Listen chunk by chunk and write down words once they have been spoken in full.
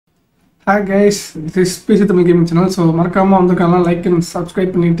Hi guys, this is PCTG channel. So மறக்காம வந்து சேனலை லைக் அண்ட்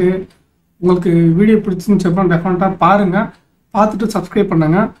சப்ஸ்கிரைப் பண்ணிட்டு உங்களுக்கு வீடியோ பிடிச்சிருந்துச்சு அப்படின்னா டெஃபினட்டாக பாருங்க, பார்த்துட்டு சப்ஸ்கிரைப்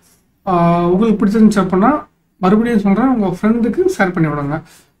பண்ணுங்க. உங்களுக்கு பிடிச்சிருந்துச்சு அப்படின்னா மறுபடியும் சொல்கிறேன், உங்கள் ஃப்ரெண்டுக்கு ஷேர் பண்ணி விடுங்க.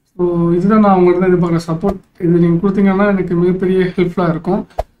 ஸோ இதுதான் நான் உங்கள்கிட்ட எதிர்பார்க்குற சப்போர்ட். இது நீங்கள் கொடுத்தீங்கன்னா எனக்கு மிகப்பெரிய ஹெல்ப்ஃபுல்லாக இருக்கும்.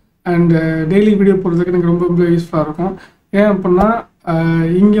 அண்ட் டெய்லி வீடியோ போடுறதுக்கு எனக்கு ரொம்ப யூஸ்ஃபுல்லாக இருக்கும். ஏன் அப்படின்னா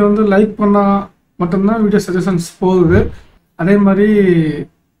இங்கே வந்து லைக் பண்ணால் மட்டும்தான் வீடியோ சஜஷன்ஸ் போகுது. அதே மாதிரி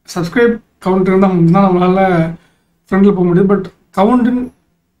சப்ஸ்கிரைப் கவுண்ட் இருந்தால் மட்டும்தான் நம்மளால் ஃப்ரெண்டில் போக முடியும். பட்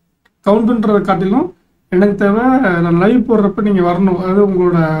கவுண்ட்டுன்றதை காட்டிலும் எனக்கு தேவை நான் லைவ் போடுறப்ப நீங்கள் வரணும். அதாவது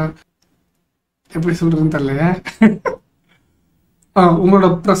உங்களோட எப்படி சொல்கிறதுன்னு தெரியலையே உங்களோட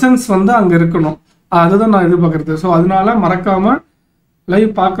ப்ரெசன்ஸ் வந்து அங்கே இருக்கணும். அதுதான் நான் எதிர்பார்க்குறது. ஸோ அதனால மறக்காமல்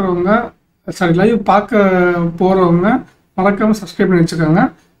லைவ் பார்க்குறவங்க லைவ் பார்க்க போகிறவங்க மறக்காமல் சப்ஸ்கிரைப் பண்ணி வச்சுக்கோங்க.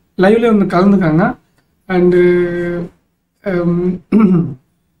 லைவ்லேயே வந்து கலந்துக்காங்க. அண்டு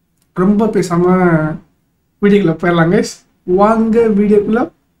ரொம்ப பேசாமல் வீடியோக்குள்ளே போயிடலாம் கைஸ். வாங்க வீடியோக்குள்ளே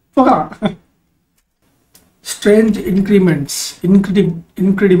போகலாம். ஸ்ட்ரேஞ்ச்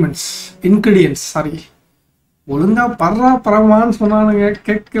இன்க்ரீடியன்ட்ஸ் சாரி, ஒழுங்காக பரமான்னு சொன்னானுங்க,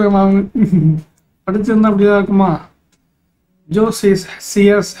 கேட்கல. நான் படிச்சிருந்தா அப்படிதான் இருக்குமா? Joe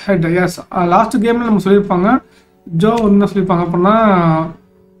CS head. S, last கேமில் நம்ம சொல்லியிருப்பாங்க. ஜோ என்ன சொல்லியிருப்பாங்க அப்படின்னா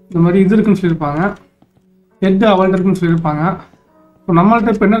இந்த மாதிரி இது இருக்குன்னு சொல்லியிருப்பாங்க, ஹெட் அவள்கிட்ட இருக்குன்னு சொல்லியிருப்பாங்க. இப்போ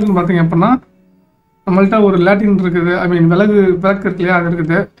நம்மள்ட்ட இப்போ என்ன இருக்குன்னு பார்த்தீங்க அப்படின்னா நம்மள்ட்ட ஒரு லேட்டின் இருக்குது, ஐ மீன் விளக்கு இருக்கு இல்லையா, அது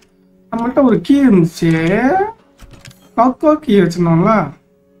இருக்குது. நம்மள்ட்ட ஒரு கீ இருந்துச்சு, காக்கா கீ வச்சுருந்தோம்ல.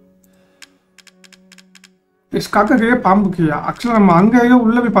 காக்கா கீழே பாம்பு கீயா? ஆக்சுவலாக நம்ம அங்கேயோ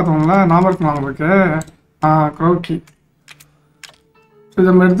உள்ளே போய் பார்த்தோம்ல, ஞாபகம் இருக்குமா உங்களுக்கு? Grow key. ஸோ இதை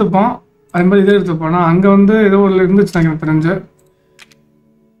நம்ம எடுத்துப்போம். அது மாதிரி இதே எடுத்துப்போம். நான் அங்கே வந்து ஏதோ ஒரு இருந்துச்சு எனக்கு தெரிஞ்சு.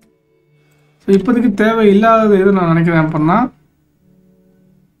 ஸோ இப்போதைக்கு தேவை இல்லாதது எது நான் நினைக்கிறேன் அப்படின்னா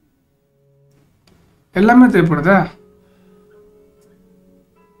எல்லாமே தேவைப்படுதே.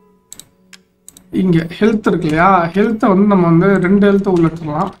 இங்கே ஹெல்த் இருக்கு இல்லையா, ஹெல்த்தை வந்து நம்ம வந்து 2 ஹெல்த்தை உள்ள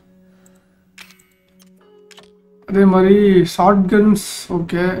எடுத்துடலாம். அதே மாதிரி ஷார்ட் கன்ஸ்.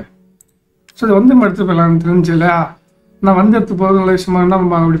 ஓகே, ஸோ இது வந்து நம்ம எடுத்து போயிடலாம் தெரிஞ்சு இல்லையா. நான் வந்து எடுத்து போகிறது நல்ல விஷயமா இருந்தால்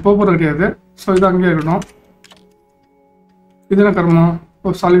நம்ம அப்படி போகிறது கிடையாது. ஸோ இது அங்கேயே இருக்கணும். இது என்ன கர்மம்?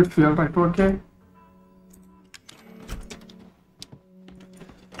 ஓ, சாலிட் ஃபியூல், ரைட். ஓகே,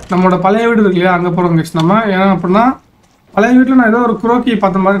 நம்மளோட பழைய வீடு இருக்கு இல்லையா, அங்கே போகிறோம் கைஸ் நம்ம. ஏன்னா அப்படின்னா பழைய வீட்டில் நான் ஏதோ ஒரு குரோக்கி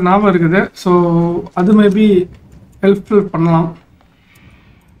பார்த்த மாதிரி ஞாபகம் இருக்குது. ஸோ அது மேபி ஹெல்ப்ஃபுல் பண்ணலாம்.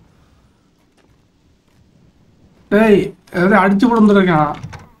 டேய், ஏதாவது அடிச்சு கூட வந்துருக்கேன்.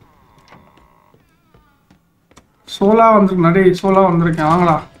 சோலா வந்துருக்கு, நிறைய சோலா வந்திருக்கேன்.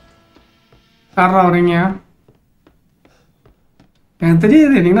 வாங்களா, யாரா வரீங்க? எனக்கு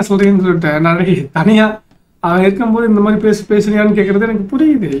தெரியுது நீங்கள் என்ன சொல்கிறீங்கன்னு சொல்லிட்டு. நிறைய தனியாக அவன் இருக்கும்போது இந்த மாதிரி பேசுறியான்னு கேட்குறது எனக்கு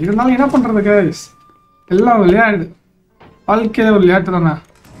புரியுது. இருந்தாலும் என்ன பண்ணுறது கைஸ், எல்லாம் விளையாடு, வாழ்க்கையில் ஒரு விளையாட்டு தானே.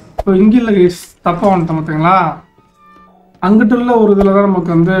 இப்போ இங்கே இல்லை கைஸ், தப்பாக வந்துட்டோம் பார்த்தீங்களா. அங்கிட்ட உள்ள ஒரு இதில் தான்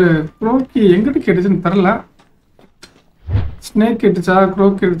நமக்கு வந்து க்ரோக்கி எங்கிட்ட கேட்டுச்சுன்னு தெரில. ஸ்னேக் கேட்டுச்சா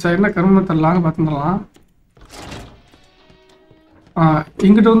க்ரோக் கேட்டுச்சா என்ன கருமை தெரிலாங்க பார்த்துடலாம்.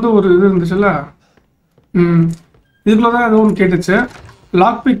 இங்கிட்ட வந்து ஒரு இது இருந்துச்சுல்ல, இதுக்குள்ள தான் ஏதோ ஒன்று கேட்டுச்சு,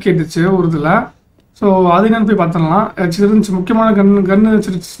 லாக் பிக் கேட்டுச்சு ஒரு இதில். ஸோ அது என்னன்னு போய் பார்த்துடலாம். ஏதாச்சும் இருந்துச்சு, முக்கியமான கன்று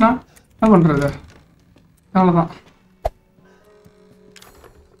வச்சுருச்சுன்னா என்ன பண்ணுறது? அவ்வளோதான்.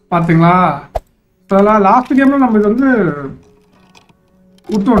 பார்த்தீங்களா, இப்போலாம் லாஸ்ட் கேமில் நம்ம இது வந்து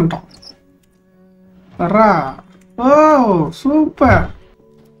விட்டு வந்துட்டோம். வரா, ஓ super,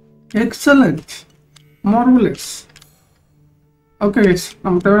 excellent, marvellous. Okay guys,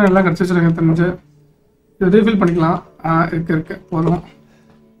 நம்ம தேவையான எல்லாம் கிடச்சிச்சு எனக்கு தெரிஞ்சு. இது ரீஃபில் பண்ணிக்கலாம். இருக்கு போதும்.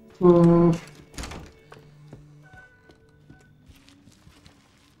 ஸோ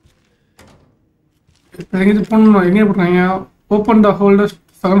இப்போ எங்கேயும் போடணும், எங்கேயும் போட்டுருக்காங்க? Open the holders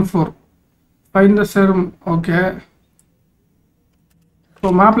 7th floor, find the செரும். Okay,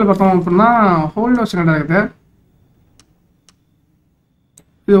 so மேப்பில் பார்த்தோம் அப்படின்னா ஹோல்டர்ஸ் என்ன இருக்குது.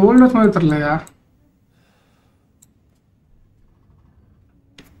 இது ஹோல்டர்ஸ் மாதிரி தெரியலையா?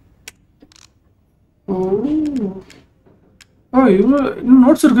 ஓ இவ்வளோ இன்னும்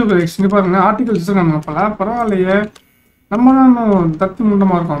நோட்ஸ் இருக்கு கைஸ். இங்கே பாருங்க, ஆர்டிகல்ஸ் வச்சுருக்காங்க போல. பரவாயில்லையே, நம்ம தான் இன்னும் தத்தி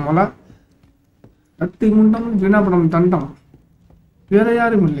முண்டமாக இருக்கோம் போல. தத்தி முண்டம் வீணாப்படம் தண்டம், வேற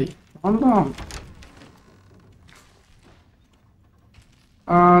யாரும் இல்லை, ஆண்டாம்.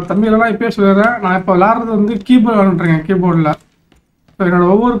 தம்பிகளெல்லாம் இப்போயே சொல்லிடுறேன், நான் இப்போ விளாட்றது வந்து கீபோர்டு விளாண்டுருக்கேன். கீபோர்டில் ஸோ என்னோட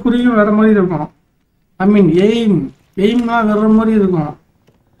ஒவ்வொரு குறியும் வேறு மாதிரி இருக்கும். ஐ மீன் எய்ம்லாம் வேறு மாதிரி இருக்கும்.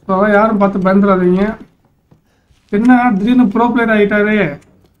 ஸோ அதான் யாரும் பார்த்து பயந்துடாதீங்க. என்ன திடீர்னு ப்ரோ பிளேயர் ஆகிட்டாரே,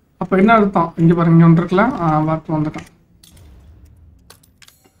 அப்போ என்ன அர்த்தம்? இங்கே பாருங்க, இங்கே ஒன்று இருக்கலாம். பார்த்து வந்துட்டேன்.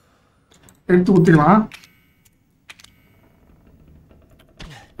 எடுத்து ஊற்றிக்கலாம்.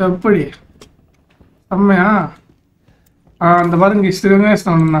 எப்படி செம்மையா? அந்த பாருங்க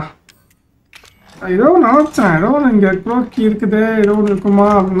வெங்காயம் ஏதோ நினச்சேன், ஏதோ ஒன்று இங்கே க்ரோக்கி இருக்குது, ஏதோ ஒன்று இருக்குமா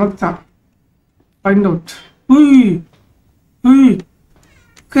அப்படின்னு நினச்சேன். Find out.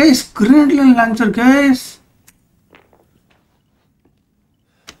 Case கிரேட்ல launcher case.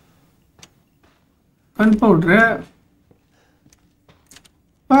 கன் பவுட்ரு.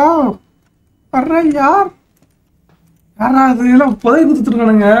 யார் யாராவது எல்லாம் புதை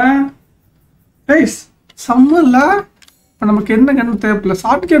கொடுத்துருக்கானுங்க. கேஸ் செம்ம இல்லை. இப்போ நமக்கு என்ன கன் தேவையில்லை.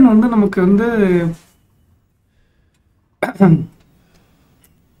 ஷார்ட் கன் வந்து நமக்கு வந்து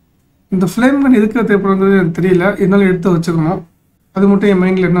இந்த ஃப்ளேம் கன் எதுக்கு தேவைப்படுறது எனக்கு தெரியல. இருந்தாலும் எடுத்து வச்சுக்கணும். அது மட்டும் என்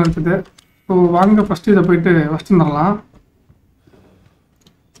மைண்டில் என்ன இருக்குது. ஸோ வாங்க ஃபஸ்ட்டு இதை போயிட்டு வந்துடலாம்.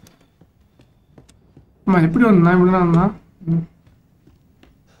 ஆமாம் எப்படி வந்தா இப்படிதான் வந்தான்.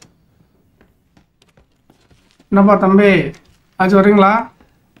 என்னப்பா தம்பி ஆச்சு வரீங்களா?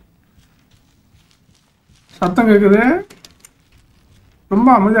 சத்தம் கேட்குது. ரொம்ப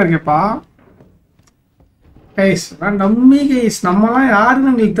அமைதியாக இருக்கேப்பா. கைஸ் டம்மி கைஸ், நம்மலாம்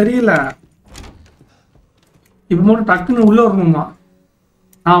யாருன்னு எங்களுக்கு தெரியல. இப்போ மட்டும் டக்குன்னு உள்ளே வரணுமா?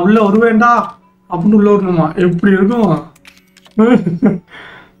 நான் உள்ளே வருவேண்டா அப்படின்னு உள்ளே வரணுமா? எப்படி இருக்கும்?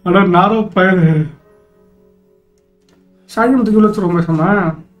 அட நாரோ பயன் சாயந்தரத்துக்கு உள்ள வச்சுருவோம்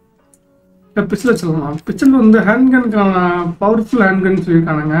பேசாமல். இல்லை பிச்சில் வச்சுருவோமா? பிச்சில் வந்து ஹேண்ட்கனுக்கான பவர்ஃபுல் ஹேண்ட்கன்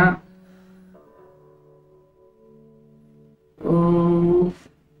சொல்லியிருக்கானுங்க.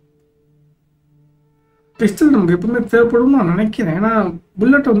 பிஸ்டல் நமக்கு எப்பவுமே தேவைப்படும் நான் நினைக்கிறேன். ஏன்னா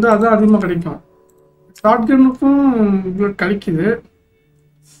புல்லட் வந்து அதான் அதிகமாக கிடைக்கும். ஷார்ட் கன்னுக்கும் புல்லட் கிடைக்குது.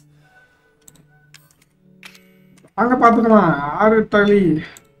 அங்கே பார்த்துக்கலாம். 6 டாலி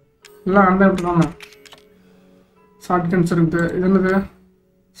எல்லாம் அந்த விட்டுருவாங்க. ஷார்ட் கன்ஸ் இருக்குது. இது என்னது?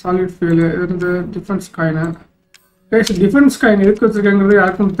 Solid fuel. இது வந்து டிஃபென்ஸ் காயினு. டிஃபென்ஸ் காயின் எதுக்கு வச்சுருக்கேங்கிறது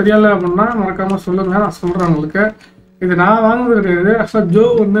யாருக்கும் தெரியலை அப்படின்னா மறக்காமல் சொல்லுங்கள். நான் சொல்கிறேன் உங்களுக்கு. இது நான் வாங்குறது கிடையாது. ஆக்சுவலாக ஜோ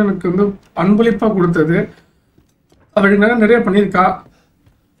வந்து எனக்கு வந்து அன்பளிப்பாக கொடுத்தது. அப்படின்னால நிறைய பண்ணியிருக்கா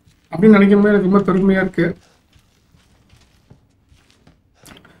அப்படின்னு நினைக்கும் போது எனக்கு ரொம்ப பெருமையாக இருக்கு.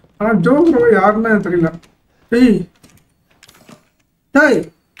 ஆனால் ஜோ ப்ரோ யாருன்னா எனக்கு தெரியல. டேய்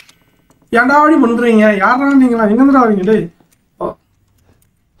ஏன்டா அப்படி பண்ணுறீங்க? யாரா நீங்களா? எங்கேருந்துடா வரீங்க? டேய்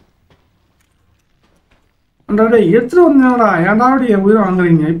எடுத்துகிட்டு வந்தேன்டா. ஏன்டா அப்படி என் உயிரை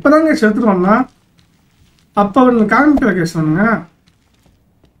வாங்குறீங்க? இப்போ தாங்க எடுத்துகிட்டு வந்தேன். அப்போ அவனுக்கு காமிக்கிற கேஸ் வேணுங்க.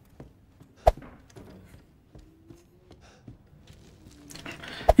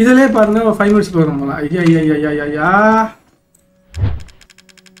 இதிலே பாருங்க ஒரு 5 மினிட்ஸ் போகிறோம் போல. ஐயா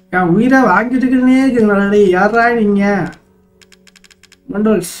என் உயிரை வாங்கிட்டு இருக்குன்னே யாரா நீங்க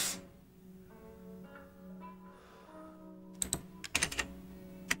மண்டோல்ஸ்?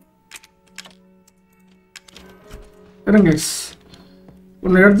 இருங்க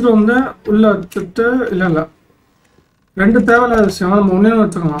ஒன்று எடுத்துகிட்டு வந்து உள்ளே வச்சுட்டு இல்லை 2 தேவையில்லாத விஷயம் நம்ம ஒன்றே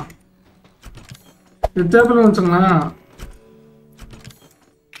வச்சுக்கலாம். இது தேவையில்ல வச்சுக்கலாம்.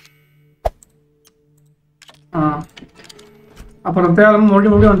 அப்புறம் தேவையில்லாம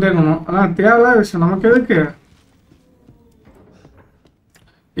மறுபடியும் வந்துட்டே இருக்கணும். அதான் தேவையில்லாத விஷயம் நமக்கு எதுக்கு?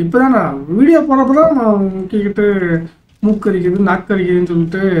 இப்போதான் வீடியோ போகிறப்ப தான் நான் முக்கிக்கிட்டு மூக்கரிக்குது நாக்கரிக்குதுன்னு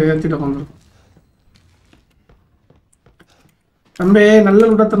சொல்லிட்டு ஏற்றிட்டு வந்துருக்கோம். தம்பி நல்ல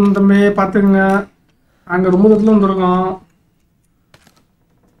விடத்தரணும் தம்பி, பார்த்துக்குங்க. அங்கே ரொம்ப தூரத்தில் வந்துருக்கோம்.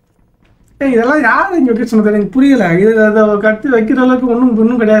 இதெல்லாம் யார் இங்கே வைக்க சொன்னது எனக்கு புரியலை. இது அதை கட்டி வைக்கிற அளவுக்கு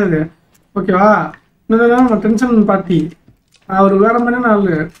ஒன்றும் கிடையாது. ஓகேவா? இன்னும் நம்ம டென்ஷன் பார்ட்டி. அவர் வேற மாதிரி நாள்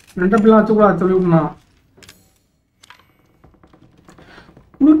 2 பிள்ளைலாம் வச்சுக்கூடாது சொல்லிவிடணும்.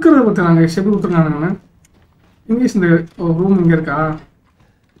 கொடுக்குறத பார்த்துக்காங்க எப்படி கொடுத்துருக்கானுங்கண்ணே. இங்கிலீஷ் இந்த ரூம் இங்கே இருக்கா?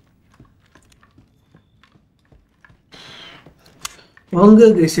 உங்க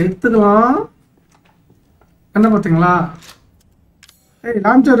எடுத்துக்கலாம். என்ன பார்த்தீங்களா?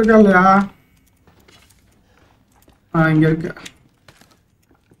 லான்ச்சர் இருக்கா இல்லையா? இங்கே இருக்கு.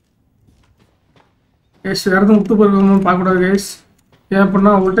 கேஸ் வேறு எதுவும் விட்டு போயிருக்கணும் பார்க்கக்கூடாது கேஸ். ஏன்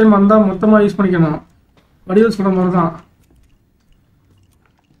அப்படின்னா ஒரு டைம் வந்தால் மொத்தமாக யூஸ் பண்ணிக்கணும். வடிவில் சொல்கிற மாதிரி தான்.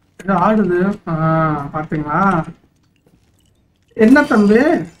 ஏதோ ஆடுது. பார்த்தீங்களா? என்ன தம்பி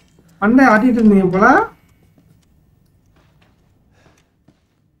அண்ணே ஆட்டிகிட்டு இருந்தீங்க போல.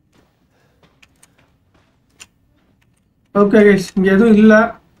 ஓகே கைஸ் இங்கே எதுவும் இல்லை.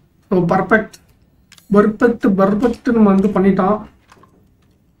 ஸோ பர்ஃபெக்ட் நம்ம வந்து பண்ணிட்டோம்.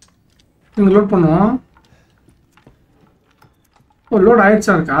 நீங்கள் லோட் பண்ணுவோம். லோட்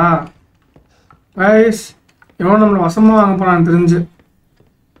ஆயிடுச்சா இருக்கா கைஸ்? எவ்வளோ நம்மளை வசமாக வாங்க போனான்னு தெரிஞ்சு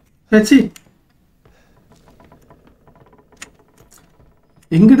சரி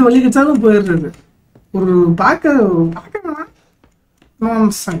எங்கிட்ட வழி கிடைச்சாலும் போயிடுறது. ஒரு பார்க்க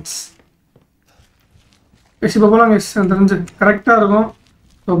நான்சென்ஸ். இப்போ போகலாம் கைஸ். எனக்கு தெரிஞ்சு கரெக்டாக இருக்கும்.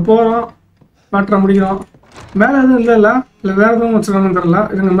 இப்போ போகிறோம், மாற்ற முடிக்கிறோம். மேலே எதுவும் இல்லை வேறு எதுவும் வச்சுருக்காங்கன்னு தெரில.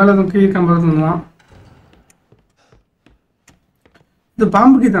 இதுங்க மேலே எதுவும் கீழே கம்பேர். இது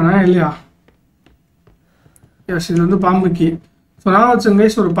பாம்புக்கி தானே இல்லையா? எஸ், இது வந்து பாம்புக்கி. ஸோ நான் வச்சுங்க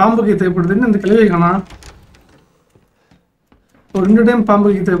கைஸ், ஒரு பாம்புக்கி தேவைப்படுதுன்னு இந்த கிளவி காணா. ஒரு 2 டைம்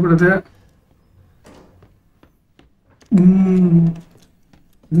பாம்புக்கி தேவைப்படுது.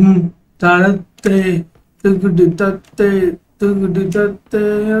 தளத்தை துகுடு தத்தை துகுடு தத்தை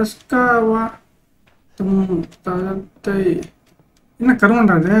அஸ்காவா தளத்தை. என்ன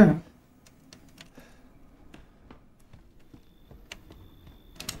கருமன்றாது?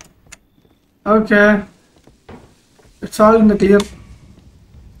 Okay, it's all in the clear.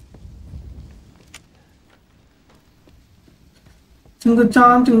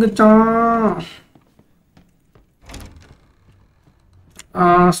 சிங்குச்சான்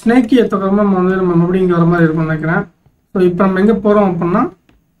sneaky எத்தக்கமாக நம்ம மறுபடியும் இங்கே வர மாதிரி இருக்கும்னு நினைக்கிறேன். ஸோ இப்போ நம்ம எங்கே போகிறோம் அப்படின்னா,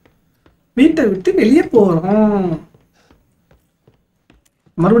 வீட்டை விட்டு வெளியே போகிறோம்.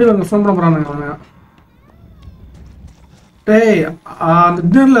 மறுபடியும் அவங்க ஃபோன் பண்ண போகிறாங்க. அவங்க டேய், அந்த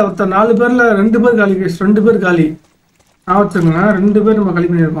டின்னரில் ஒருத்த 4 பேரில் 2 பேர் காலி. 2 பேர் காலி. நான் வச்சுருங்க 2 பேர் நம்ம காலி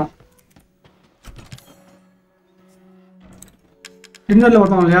பண்ணியிருக்கோம் டின்னரில்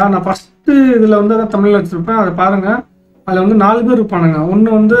பார்த்தோம் இல்லையா? நான் ஃபஸ்ட்டு இதில் வந்து அதான் தமிழில் வச்சுருப்பேன், அதை பாருங்கள். அதில் வந்து 4 பேர் இருப்பானுங்க. ஒன்று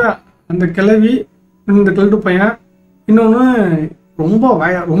வந்து அந்த கிளவி, இந்த கிழட்டு பையன், இன்னொன்று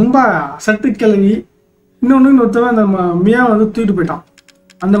ரொம்ப அசட்டு கிளவி, இன்னொருத்தவன் அந்த மியா வந்து தூக்கிட்டு போயிட்டான்,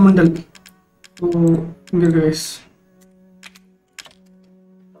 அந்த மண்டல். ஸோ இங்கே இருக்கு கைஸ்.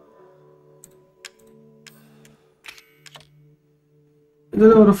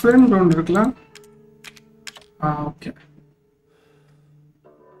 இதில் ஒரு ஃப்ரேம் கிரவுண்ட் இருக்குல்ல? Okay.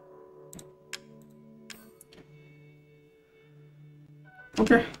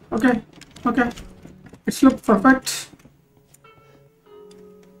 Okay. It's look perfect.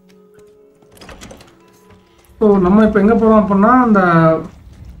 So நம்ம இப்போ எங்கே போகிறோம் அப்படின்னா, அந்த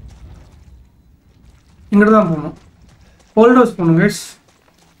இங்கிட்ட தான் போகணும். ஓல்ட் ஹவுஸ் போகணும் கைஸ்.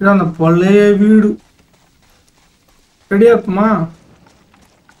 இதான் அந்த பழைய வீடு. ரெடியாக இருக்குமா?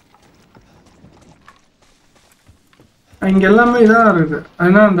 இங்கே எல்லாமே இதாக இருக்குது.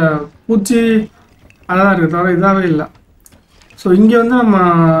 அதுனா அந்த பூச்சி அதான் இருக்குது, தவிர இதாகவே இல்லை. ஸோ இங்கே வந்து நம்ம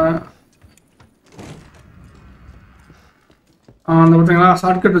அந்த பார்த்தீங்களா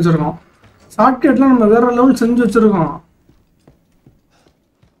ஷார்ட்கட் வச்சுருக்கோம். ஷார்ட்கட்லாம் நம்ம வேறு லெவல் செஞ்சு வச்சுருக்கோம்.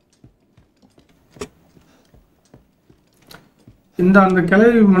 அந்த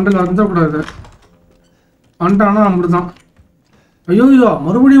கிளவி மண்டல் வந்துடக்கூடாது. வந்துட்டானா அப்படிதான். ஐயோ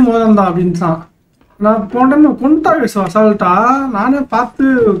மறுபடியும் மோதம்தான் அப்படின்ட்டு தான். நான் போன கொண்டாங்க அசால்ட்டா. நானே பார்த்து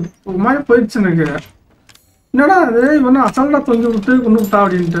ஒரு மாதிரி போயிடுச்சு எனக்கு. என்னடா அது இவனா அசால்ட்டா தொங்கி விட்டு கொண்டு விட்டா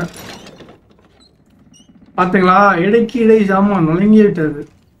அப்படின்ட்டு. பார்த்தீங்களா, இடைக்கு இடை ஜாமான் நுழைங்கி விட்டது.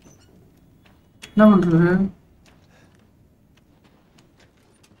 என்ன பண்றது?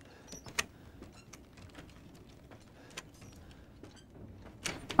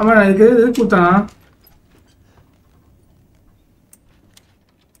 ஆமா, நான் இதுக்கு எது கொடுத்தேனா?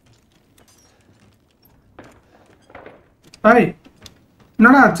 பாய்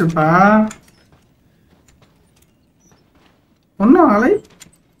என்னடா ஆச்சுப்பா? ஒன்றும் ஆலை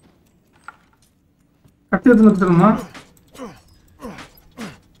கத்தி எடுத்து நிறுத்தணுமா?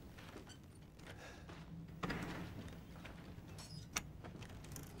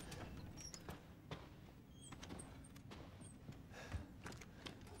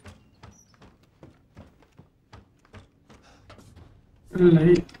 இல்லை.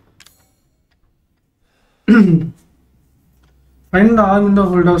 Find all window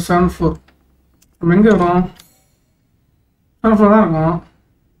holder 74. நம்ம எங்கே வரோம்? 74 தான் இருக்கோம்.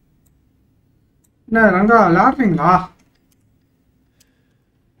 என்ன ரங்கா விளாட்றீங்களா?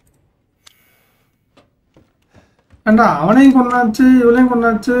 ஏண்டா அவனையும் கொண்டாச்சு, இவளையும்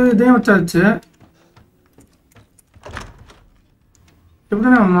கொண்டாச்சு, இதையும் வச்சாச்சு.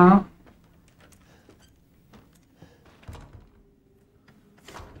 எப்படின்னா அம்மா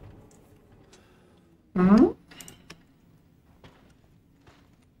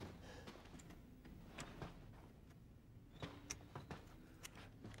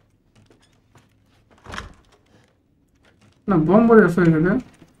நான் போகும்போது எஃப் இருக்குது.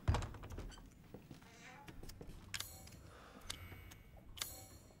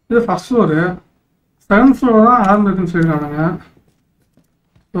 இது ஃபர்ஸ்ட் ஃப்ளோரு. 7th ஃப்ளோர் தான் ஆரம்பிக்குன்னு சொல்லியிருக்கானுங்க.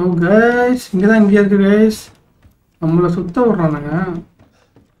 ஸோ கைஸ் இங்கே தான் இங்கே இருக்குது கைஸ். நம்மளை சுத்த விட்றானுங்க.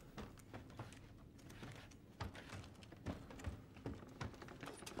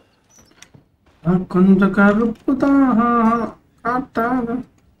 கொஞ்சம் கருப்பு தான் காட்டாத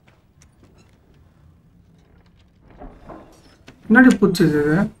என்னடி பூச்சி இது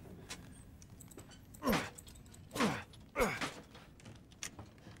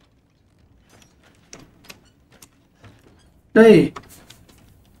டேய்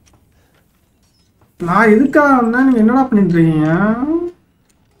நான் இதுக்காக வந்தா நீங்க என்னடா பண்ணிட்டு இருக்கீங்க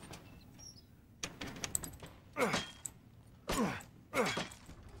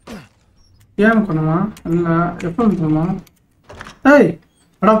ஏன் பண்ணுமா இல்ல எப்ப பண்ணுமா ஏய்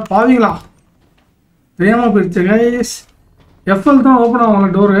அடா பாவீங்களா தெரியாம போயிடுச்சு கைஸ் எஃப்எல் தான் ஓப்பன் ஆகும்ல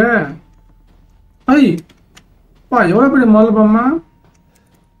டோரு ஐய் பா எவ்வளோ பெரிய முதல்ல பாம்மா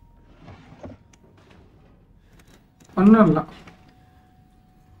ஒன்றும் இல்லை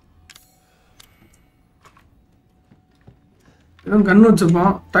எதுவும் கண்ணு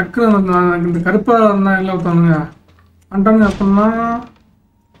வச்சுப்போம் டக்குன்னு இந்த கருப்பாக இருந்தால் எல்லாம் ஊற்றானுங்க அண்டானுங்க அப்படின்னா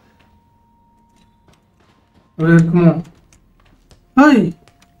அது இருக்குமோ ஐய்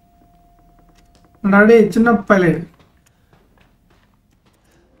அடே சின்ன பயலே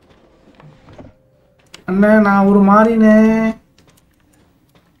அண்ணே நான் ஒரு மாறினே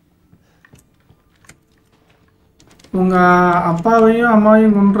உங்க அப்பாவையும்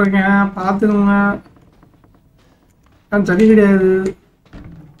அம்மாவையும் கொண்டுருக்கேன் பார்த்துக்கோங்க சரி கிடையாது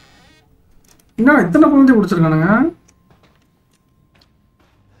என்ன இத்தனை குழந்தை பிடிச்சிருக்கானுங்க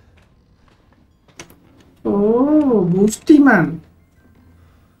ஓ பூஸ்டி மேன்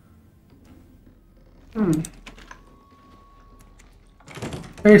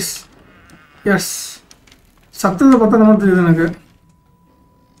எஸ் எஸ் சத்தத்தை பார்த்தா நம்ம தெரியுது எனக்கு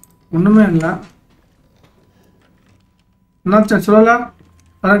ஒன்றுமே இல்லை என்னாச்சா சொல்லல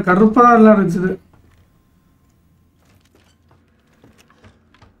அதான் கருப்பாக தான் எல்லாம் இருந்துச்சு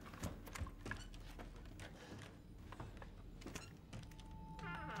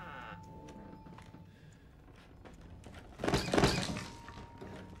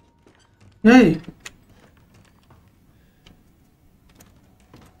ஏய்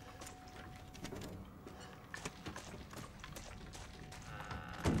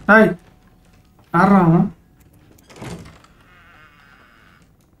ஹாய் யாரா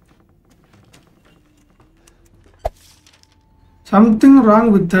சம்திங் ராங்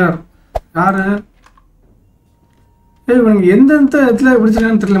வித் ஹர் யாரு ஏய் இவனுங்க எந்தெந்த இடத்துல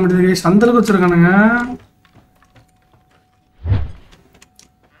பிடிச்சிருக்கான்னு தெரியல மாட்டேங்குது சந்தலுக்கு வச்சிருக்கானுங்க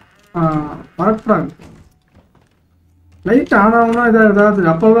பரப்புறாங்க லைட் ஆன் ஆகுனா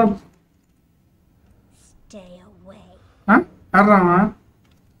ஏதாவது அப்போதான் யாரா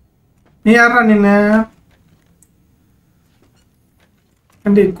நீ யாரா நின்று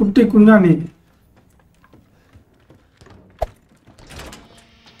கண்டி குட்டி குஞ்சா நீ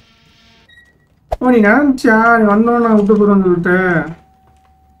ஓ நீ நினைச்சியா நீ வந்தோன்னு நான் விட்டு போகிறோன்னு சொல்லிட்டு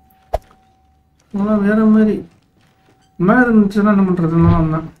வேற மாதிரி மேலே இருந்துச்சுன்னா என்ன பண்ணுறதுன்னா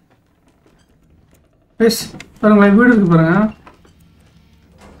வந்தேன் எஸ் பாருங்களேன் வீடு இருக்கு பாருங்க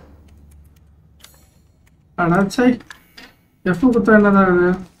அடாச்சை எஃப் குத்தா என்னதான்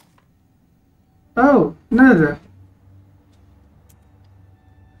இது ஓ என்ன இது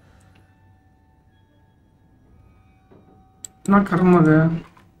என்ன கர்மம் அது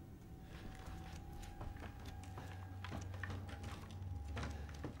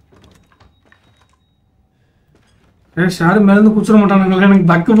யாரும் மேலேருந்து குச்சிட மாட்டானுங்களா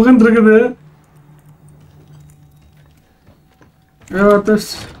எனக்கு பக்கு பக்கன்னு இருக்குது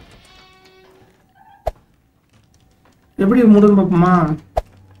எப்படி மூடுன்னு பார்ப்போமா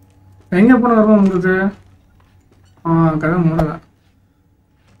எங்கே போன வரமா மூடுது கதை மூடல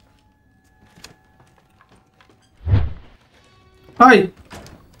ஹாய்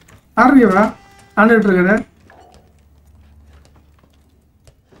ஆரம்பிக்கவா ஆண்டுகிட்டு இருக்கிற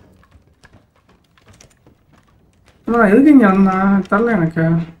எதுக்குங்க அண்ணா தரல எனக்கு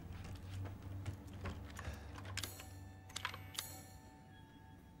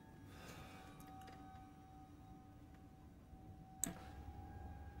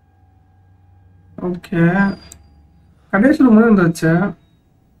ஓகே கடைசி ரூம் இருந்துச்சு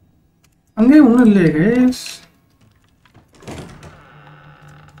அங்கேயும் ஒன்றும் இல்லையே கைஸ்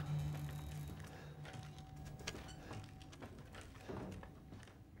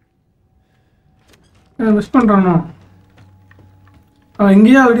மிஸ் பண்ணுறானோ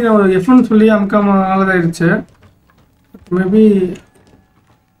இங்கேயே ஆல்ரெடி நான் ஒரு எஃப்என் சொல்லி அமுக்காம நல்லதாயிருச்சு மேபி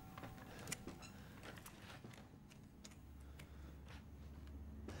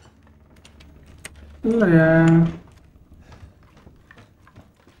இல்லையா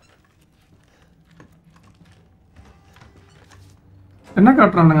என்ன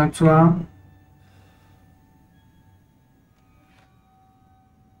காட்டுறானுங்க ஆக்சுவலா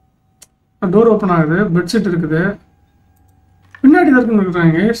டோர் ஓப்பன் ஆகுது. பெட்ஷீட் இருக்குது. பின்னாடி தான்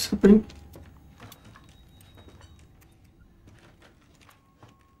இருக்குன்னு கைஸ்.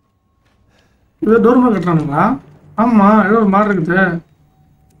 இது டோர் மேலே கட்டுறானுங்களா? ஆமாம், ஏதோ ஒரு மாதிரி இருக்குது.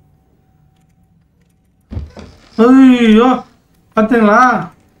 ஐயோ பார்த்தீங்களா?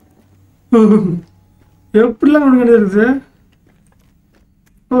 எப்படிலாம் ஒன்று இருக்குது.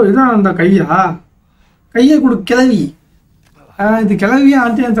 ஓ இதான் அந்த கையை கொடு கிளவி. இது கிளவியா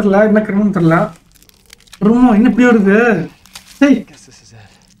ஆண்டியான்னு தெரில, என்ன கிரமம் தெரில. ரொம்ப என்ன இப்படி வருது? சரி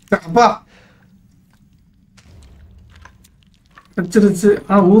அப்பா வச்சிருச்சு.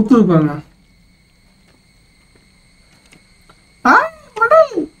 ஊத்துருப்பாங்க.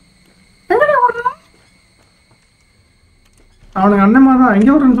 அவனுக்கு அண்ணமா தான்.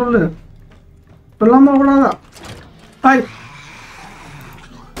 எங்கே வருன்னு சொல்லு. சொல்லாம கூடாதா? ஹாய்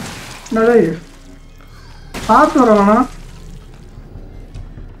டேய் பார்த்து வர வேணாம்.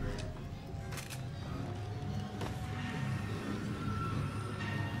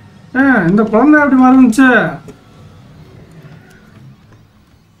 இந்த குழந்தை எப்படி மறந்துச்சு?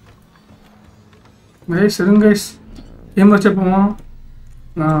 கைஸ் இருங்க கைஸ். கேம் வச்சு போவோம்.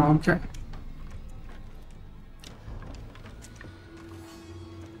 ஓகே.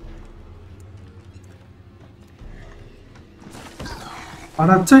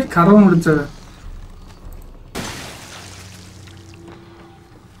 அடைச்சே கரவு முடிச்சது.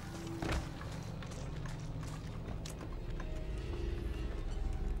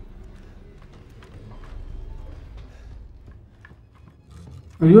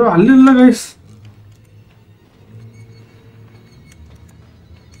 ஐயோ அல்ல இல்லை கைஸ்.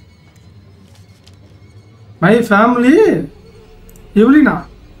 மை ஃபேமிலி எவ்வளினா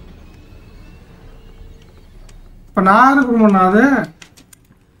இப்போ நான் இருக்கணும்னா அது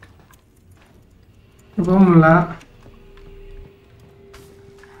போகல.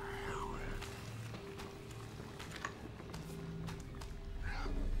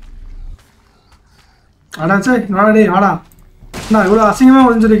 அடாச்சே நாடே ஆடா. நான் இவ்வளோ அசிங்கமாக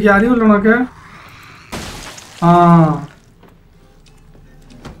ஒழிஞ்சிருக்கியா? அறிவு இல்லை உனக்கு?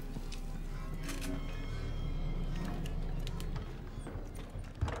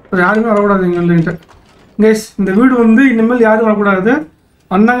 யாருமே வரக்கூடாது இங்கே இல்லைன்ட்டு கைஸ். இந்த வீடு வந்து இனிமேல் யாரும் வரக்கூடாது.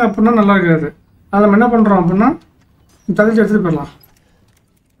 வந்தாங்க அப்படின்னா நல்லா இருக்காது. அதை நம்ம என்ன பண்ணுறோம் அப்படின்னா தகச்சு எடுத்துகிட்டு போயிடலாம்.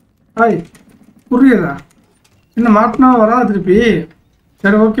 ஹாய் புரியுதா? இன்னும் மாட்டினா வரா திருப்பி.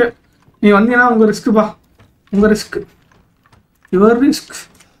 சரி ஓகே, நீ வந்தீங்கன்னா உங்கள் ரிஸ்க்குப்பா. உங்கள் risk, your risk.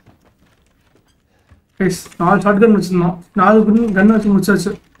 Guys 4 short கன் வச்சுருந்தோம். 4 கன் வச்சு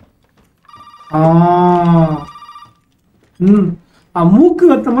முடிச்சாச்சு. மூக்கு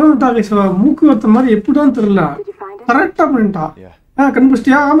வத்த மாதிரி விட்டா கைஸ். மூக்கு வத்த மாதிரி எப்படிதான் தெரியல, கரெக்டாக பண்ணிட்டா.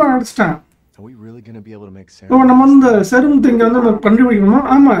 கண்டுபிடிச்சிட்டியா? ஆமாம் அடிச்சிட்டேன். ஓ நம்ம வந்து செரும் திங்க வந்து நம்ம கண்டுபிடிக்கணுமா?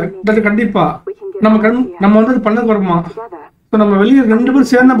 ஆமாம் கண்டிப்பா. நம்ம வந்து அது பண்ண வருமா? ஸோ நம்ம வெளியே 2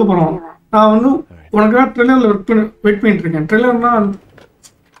 பேரும் சேர்ந்து போகிறோம். நான் வந்து உனக்காக ட்ரெய்லரில் வெயிட் பண்ணிட்டு இருக்கேன். ட்ரெய்லர்னா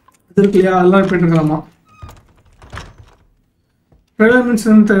இது இருக்கு இல்லையா, அதெல்லாம் வெயிட் பண்ணிட்டு இருக்கலாமா? ட்ரெய்லர் மீன்ஸ்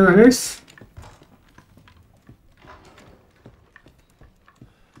என்ன தெரியுதா கைஸ்?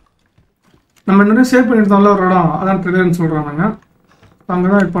 நம்ம இன்னும் சேவ் பண்ணியிருந்தோம்ல ஒரு இடம், அதான் ட்ரெய்லர்னு சொல்கிறாங்க. அங்கே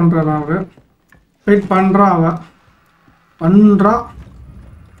தான் வெயிட் பண்ணுறா. அவன் வெயிட் பண்ணுறா. அவன் பண்ணுறா.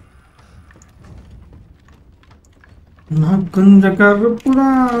 நான் கொஞ்சம் கருப்பு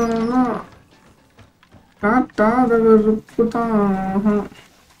தான், காட்டாத கருப்பு தான்.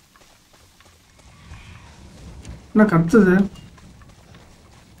 என்ன கத்துது?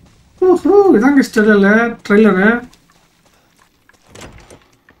 ஓஹோ இதாங்க ட்ரெய்லரு.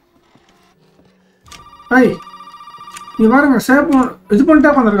 ஐய் நீ பாருங்க, சேவ் இது பண்ணிட்டே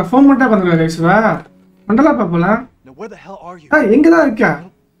உட்காந்துருக்கா, ஃபோன் பண்ணிட்டே உட்காந்துருக்கா கைஸ்வா. மண்டலா பாப்பல. எங்க தான் இருக்க?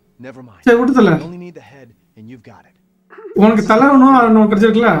 சரி விடுதல. உனக்கு தலை வேணும், அது உனக்கு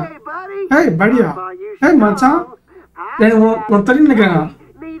கிடைச்சிருக்குல்ல. ஏய் படியா, ஏய் மச்சான், உனக்கு தெரியும் நினைக்கிறேன்.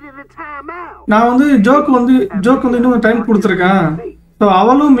 நான் வந்து ஜோக்கு வந்து இன்னும் டைம் கொடுத்துருக்கேன். ஸோ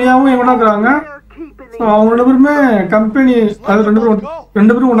அவளும் மியாவும் எங்கடா இருக்கிறாங்க. ஸோ அவங்க 2 பேருமே கம்பெனி, அது 2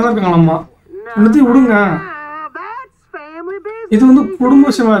 பேரும் ஒன்றா தான் இருக்காங்களாம்மா. எல்லாத்தையும் விடுங்க. இது வந்து குடும்ப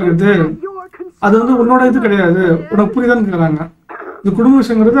விஷயமா இருக்குது. அது வந்து உன்னோட இது கிடையாது. உனக்கு புரியுதான்னு கேட்குறாங்க. இது குடும்ப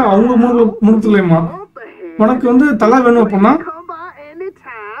விஷயங்கிறது அவங்க முழுத்துலையுமா. உனக்கு வந்து தலை வேணும் அப்படின்னா,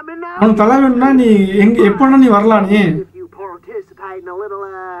 உனக்கு தலை வேணும்னா நீ எப்போனா நீ வரலாம். நீ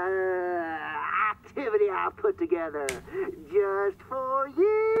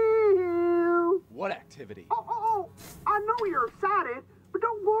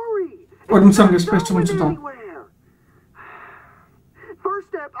ஒரு நிமிஷம் பேசி முடிச்சுட்டோம். First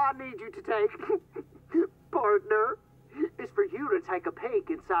step I need you to take, partner, It's for you to take a peek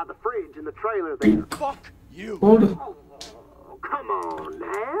inside the fridge in the trailer there. Fuck you. ஓடு. Oh, come on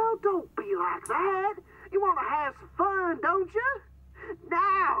now. Don't be like that. You want to have some fun, don't you?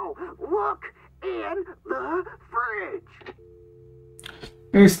 Now, look in the fridge.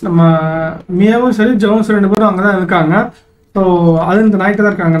 Guys நம்ம மியாவும் சரி ஜோவும் சரி 2 பேரும் அங்கே தான் இருக்காங்க. So அது இந்த நாய்ட்டு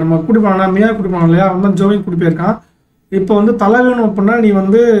தான் இருக்காங்க. நம்ம கூட்டி போனா மியா கூட்டி போனோம் இல்லையா, அவன் தான் ஜோவையும் கூட்டி போயிருக்கான். இப்போ வந்து தலை வேணும் அப்படின்னா நீ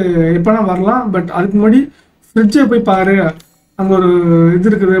வந்து எப்போனா வரலாம், பட் அதுக்கு முன்னாடி ஃப்ரிட்ஜை போய் பாரு, அங்கே ஒரு இது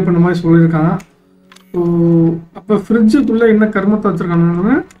இருக்குது அப்படின்ற மாதிரி சொல்லியிருக்காங்க. ஸோ அப்போ ஃப்ரிட்ஜுக்குள்ளே என்ன கர்மத்தை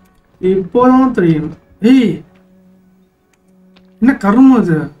வச்சுருக்காங்கன்னு இப்போதான் தெரியும். ஏய் என்ன கர்மம்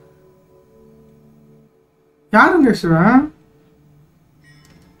அது? யாருங்க சிவன்?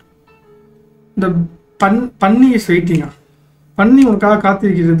 இந்த பன்னியை வெயிட்டிங்கா? பன்னி உனக்காக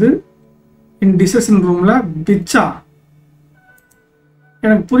காத்திருக்கிறது இன் டிசிஷன் ரூம்ல பிச்சா?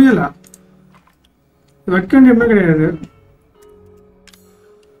 எனக்கு புரியல. வைக்க வேண்டியமே கிடையாது.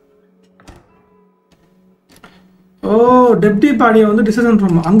 ஓ டெப்டி பாடியை வந்து டிசிஷன்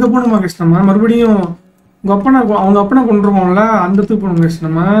ரூம் அங்கே போகணுமா கேஸ்? நம்ம மறுபடியும் அவங்க அப்பனை கொண்டுருவோம்ல, அந்த இடத்துக்கு போகணும் கேஸ்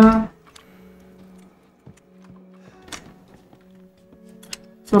நம்ம.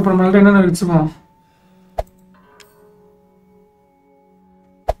 ஸோ அப்புறம் நம்மள்ட்ட என்னென்ன வச்சுப்போம்?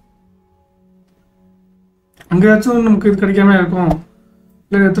 அங்கேயாச்சும் நமக்கு இது கிடைக்காம இருக்கும்.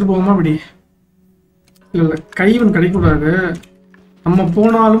 இல்லை எடுத்துகிட்டு போவோமா அப்படி? இல்லை கை ஒன்று கிடைக்கக்கூடாது. நம்ம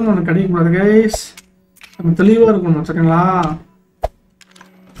போனாலும் ஒன்று கிடைக்கக்கூடாது கைஸ். நம்ம தெளிவாக இருக்கணும் சரிங்களா?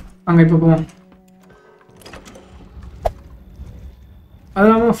 அங்கே இப்போ போவோம். அது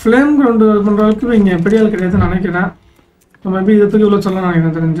இல்லாமல் ஃப்ளேம் கிரவுண்டு பண்ணுற அளவுக்கு இங்கே பெரிய ஆள் கிடையாதுன்னு நினைக்கிறேன். நம்ம எப்படி இதுக்கு இவ்வளோ சொல்லலாம்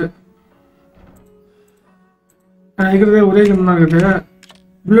நினைக்கிறேன் தெரிஞ்சு. இருக்கிறதே ஒரே கன் தான் இருக்குது.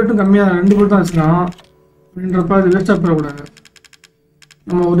 புல்லட்டும் கம்மியாக 2 புல்லட் தான் வச்சுக்கலாம். அப்படின்றப்ப அது வேஸ்ட்டாக போயிடக்கூடாது.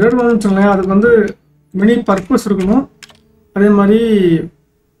 நம்ம ஒரு ரேட் பண்ணணும்னு சொன்னேன், அதுக்கு வந்து மினி பர்பஸ் இருக்கணும். அதே மாதிரி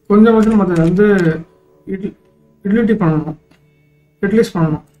கொஞ்சம் நம்ம அதை வந்து யூட்டிலிட்டி பண்ணணும், யூட்டிலைஸ்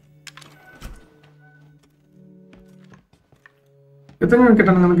பண்ணணும். எத்தனை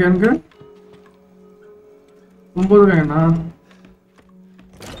கேட்டானுங்க எனக்கு? எனக்கு 9 காயினா?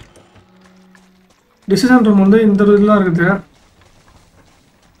 டிசிஷன் ரூம் வந்து இந்த இதெல்லாம் இருக்குது.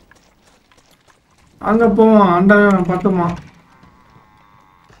 அங்கே போவோம். அண்டா பார்த்துமா?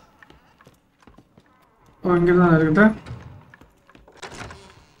 ஓ இங்கே தான் இருக்குது.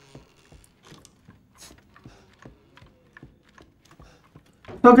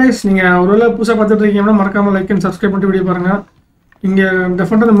 ஸோ கைஸ் நீங்கள் ஒருவேளை புதுசாக பார்த்துட்டு இருக்கீங்கன்னா மறக்காமல் லைக் அண்ட் சப்ஸ்கிரைப் பண்ணிட்டு வீடியோ பாருங்கள். இங்கே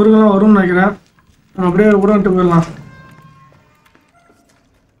டெஃபினட்டாக அந்த மிருகம்லாம் வரும்னு நினைக்கிறேன். நம்ம அப்படியே உடன்ட்டு போயிடலாம்.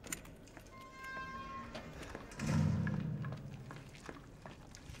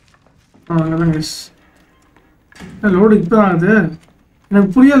 அங்கதான் கைஸ். லோடு இப்போ தான் ஆகுது. எனக்கு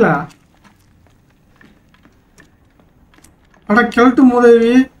புரியல. அட கிழட்டு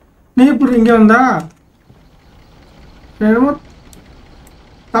மூதேவி, நீ எப்படி இங்கே வந்தா? என்னமோ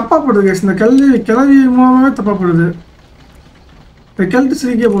தப்பா போடுது கைஸ். இந்த கிளவி மூலமாகவே தப்பா போடுது. இந்த கிழட்டு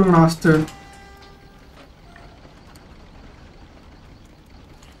சிரிக்கே போடுங்க லாஸ்ட்டு.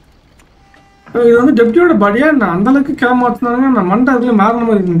 இது வந்து டெப்டியோட பாடியா? நான் அந்த அளவுக்கு கிளமாத்தினாங்க. நான் மண்டை அதுக்குள்ள மாறின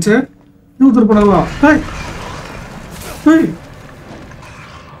மாதிரி இருந்துச்சு. நூற்று பண்ணலாம்.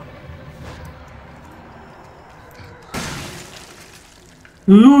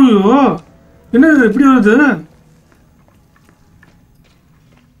 ஐயோ என்னது எப்படி வருது?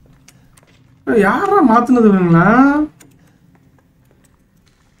 யாரா மாத்தினதுங்களா?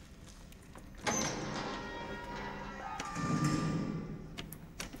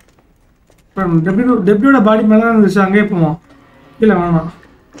 டெப்டியோட பாடி மேலே இருந்துச்சு. அங்கேயே போவோம். இல்லை வேணாம்.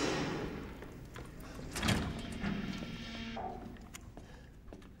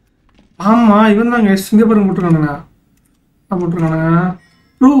 ஆமாம் இவன் தாங்க இங்கே பாருங்க போட்டிருக்கானுங்க. போட்டிருக்கானுங்க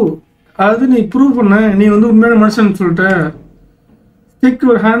ப்ரூவ். அதாவது நீ ப்ரூவ் பண்ண நீ வந்து உண்மையான மனுஷன் சொல்லிட்டு ஸ்டிக்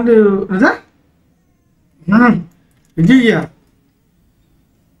ஒரு ஹேண்டு விஜய்யா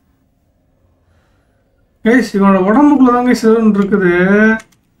கைஸ். இவனோட உடம்புக்குள்ள தாங்க சிவன் இருக்குது.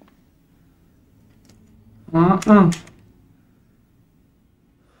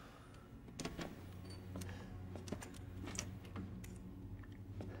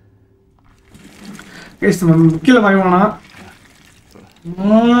 கீழே வாய்வானா?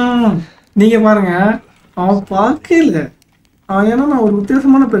 நீங்க பாருங்க, அவன் பார்க்கல. அவன் ஏன்னா நான் ஒரு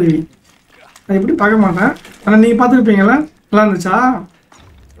வித்தியாசமான பிறவி, நான் எப்படி பார்க்க மாட்டேன். ஆனா நீங்க பார்த்துருப்பீங்களா? நல்லா இருந்துச்சா?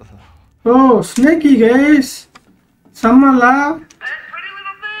 ஓ ஸ்னேக்கி கைஸ், செம்மலா.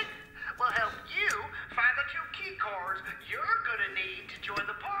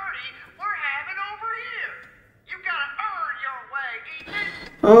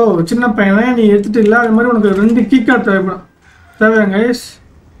 ஓ சின்ன பையனே நீ எடுத்துட்டு இல்லை அது மாதிரி உனக்கு 2 கீ கார்டு தேவையா கைஸ்?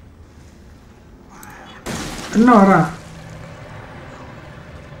 என்ன வரா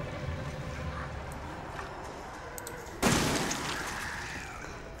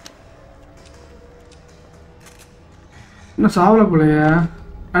இன்னும் சாவல போலையா?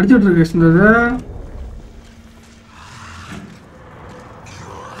 அடிச்சுட்டு இருக்கு இந்த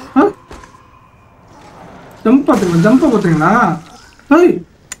ஜம்ப் பார்த்தீங்களா? ஜம்பை பார்த்தீங்களா? ஏய்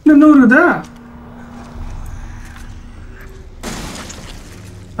இன்னும் இருக்குதா?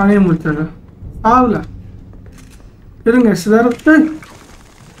 அணைய முடிச்சாரு ஆகல இருங்க சார்.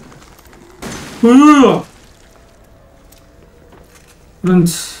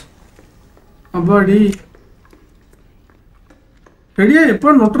 அப்பாடி ரெடியா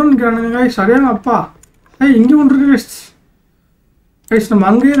எப்போ நொட்டுறன்னு நிற்கிறானுங்க சரியாங்க அப்பா. ஏய் இங்கே ஒன்று இருக்கு கைஸ். நம்ம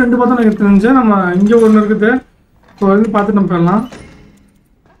அங்கேயே 2 பார்த்தோம் எனக்கு தெரிஞ்சு. நம்ம இங்கே ஒன்று இருக்குது. இப்போ வந்து பார்த்துட்டு நம்ம போயிடலாம்.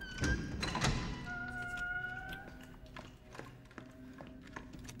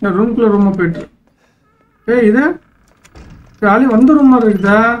 ரூம்குள்ளே ரூமாக போயிட்டு ஏய் இது ஜாலி வந்த ரூம் மாதிரி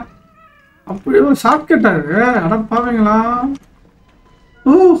இருக்குதா? அப்படியே ஒரு ஷார்ட்கட்டாக இருக்கு. அட பாவீங்களா?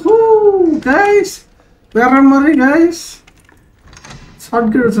 ஓஹோ கைஸ் வேற மாதிரி கைஸ்.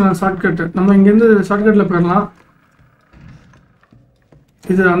 ஷார்ட்கட் வச்சுனா ஷார்ட்கட்டு. நம்ம இங்கேருந்து ஷார்ட்கட்டில் போயிடலாம்.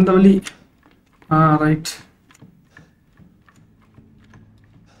 இது அந்த வழி. ரைட்.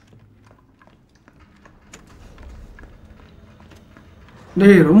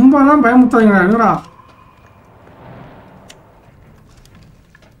 டேய் ரொம்பலாம் பயமுத்தாதீங்கடா. என்னடா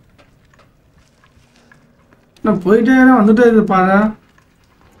நான் போயிட்டே வந்துட்டே இது பாரு.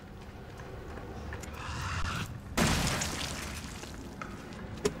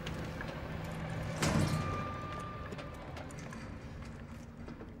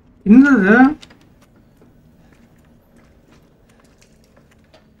 என்னது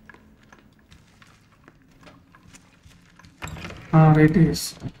ரைட் எஸ்.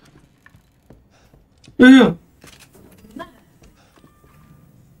 ஐயோ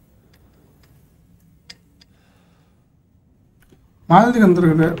மாலத்துக்கு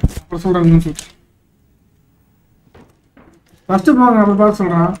வந்துருக்குது. அப்புறம் சொல்கிறேன் சொல்லி ஃபஸ்ட்டு போங்க. அப்புறம் பார்த்து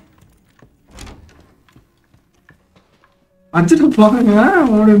சொல்கிறேன். வச்சுட்டு போங்க.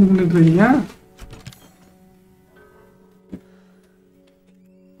 ஓடி பண்ணிட்டு இருக்கீங்க.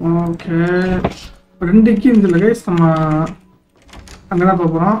 ஓகே 2 கீ இந்த கைஸ். நம்ம அங்கே தான்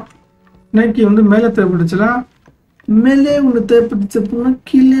போகிறோம். இன்னைக்கு வந்து மேலே தேவைப்பட்டுச்சுல. மேலே ஒன்று தேவைப்பட்டுச்சு அப்படின்னா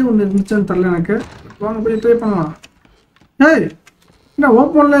கீழே ஒன்று இருந்துச்சுன்னு தெரில எனக்கு. வாங்க போய் ட்ரை பண்ணலாம். ஏய் என்ன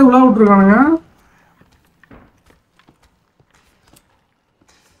ஓப்பன்லேயே உலா விட்ருக்கானுங்க.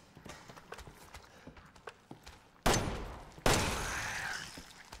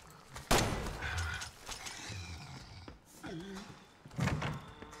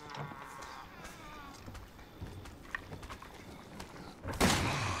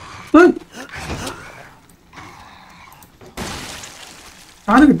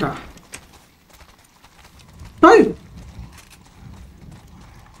 யாருக்கிட்டா? ஏய்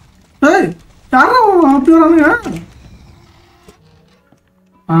ஏய் யாரும் அப்படி வரானுங்க.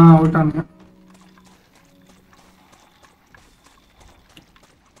 விட்டானுங்க.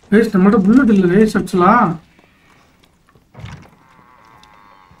 வேஸ்ட். நம்மகிட்ட புல்லட் இல்லை வேஸ்ட் ஆக்சுவலா.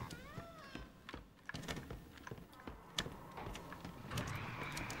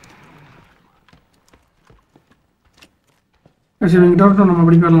 சரி எங்கிட்ட வரட்டும். நம்ம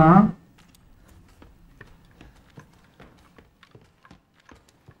அப்படி போயிடலாம்.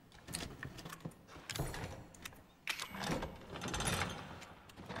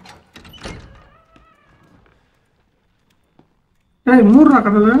 ஏய் மூடுறா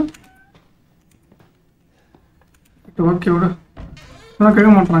கதவு. ஓகே விட ஆனால் கேட்க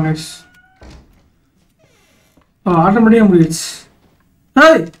மாட்டாங்க. ஆட்டோமேட்டிக்காக முடிஞ்சிச்சு.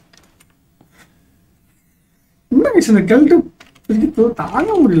 ஏய் என்ன விஷயம் இந்த கெல்ட்டு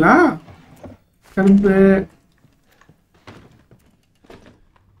தாங்க முடியல. கருப்பு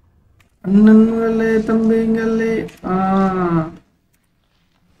அண்ணன்களே தம்பிங்களே.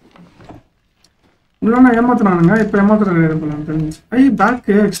 முன்னாடி ஏமாத்தினானுங்க. இப்போ ஏமாத்துறாங்க தெரிஞ்சு.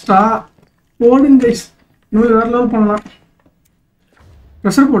 பேக்கு எக்ஸ்ட்ரா போடுங்க கைஸ். இன்னும் வேற லெவல் பண்ணலாம்.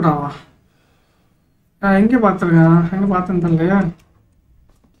 ப்ரெஷர் போட்டாவா? எங்கே பார்த்துருக்கேன்? எங்கே பார்த்தேன்னு தெரியலையா?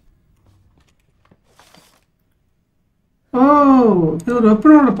 ஓ இது ஒரு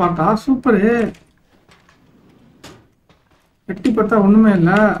வெப்பனோட பாட்டா? சூப்பரு. எட்டி பார்த்தா ஒன்றுமே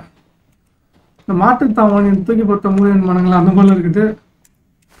இல்லை. இந்த மாட்டுத்தான் தூக்கி போட்ட மூலியன் மனங்களா அந்த போல இருக்குது.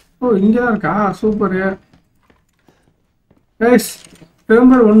 ஓ இங்கே தான் இருக்கா? Super. Guys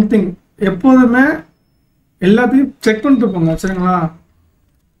remember one thing. எப்போதுமே எல்லாத்தையும் செக் பண்ணிட்டு போங்க சரிங்களா?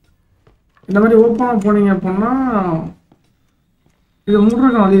 இந்த மாதிரி ஓப்பனாக போனீங்க அப்படின்னா இது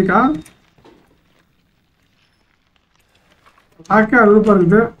மூடுறதுக்கு வழி இருக்கா? பார்க்க அழுப்பாக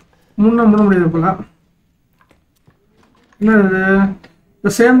இருக்குது. மூட முடியாது போல. என்ன இது?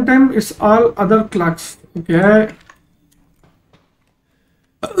 The same time is all other clocks. Okay.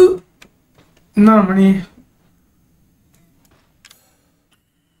 என்ன மணி?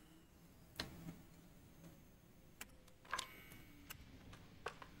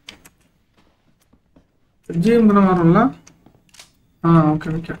 ஜிஎம் பண்ண வரும்ல? Okay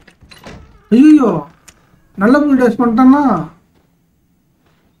okay. ஐயோ நல்ல புல் டேஸ் பண்ணிட்டேன்னா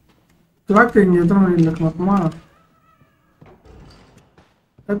கிளாக் இங்கே எத்தனை மணி இருக்கு மொத்தமா?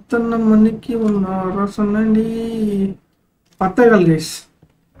 எத்தனை மணிக்கு ஒன்று சொன்னி 10:15 கைஸ்.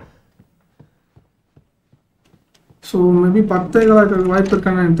 ஸோ மேபி 10:15 இருக்கிறதுக்கு வாய்ப்பு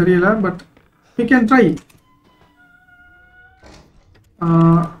இருக்கான்னு எனக்கு தெரியல. But we can try.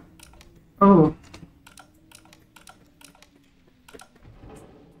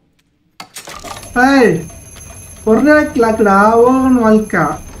 ஏய் ஒரே கிளாக்குடா ஓன் வாழ்க்கை.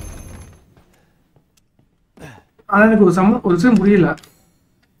 ஆனால் எனக்கு ஒரு விஷயம் புரியல.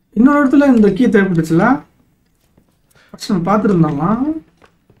 இன்னொரு இடத்துல இந்த கீ தேவைப்பட்டுச்சுல, ஃபர்ஸ்ட் நம்ம பார்த்துருந்தோமா?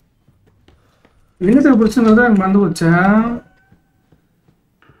 எங்கே தேவைப்பட்டுச்சுங்கிறத எனக்கு மறந்து போச்சேன்.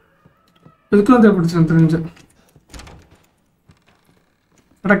 இதுக்கெல்லாம் தேவைப்பட்டுச்சு எனக்கு தெரிஞ்சு.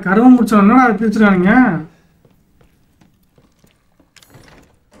 அட கருவம் முடிச்சோன்னா அதை பிரிச்சுருக்கானுங்க.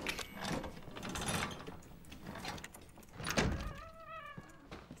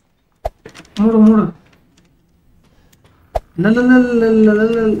 மூடு மூடு.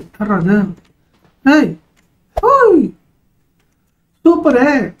 அது ஏய் ஓய்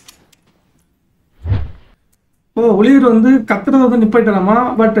சூப்பரே. ஒளியர் வந்து கத்துறது வந்து நிப்பாட்டலாமா?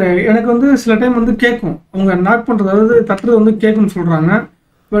 பட் எனக்கு வந்து சில டைம் வந்து கேட்கும். அவங்க நாக் பண்ணுறது, அதாவது தட்டுறது வந்து கேட்கும்னு சொல்கிறாங்க.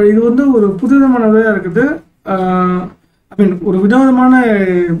 பட் இது வந்து ஒரு புதுவிதமான வேலையாக இருக்குது. ஐ மீன் ஒரு விதவிதமான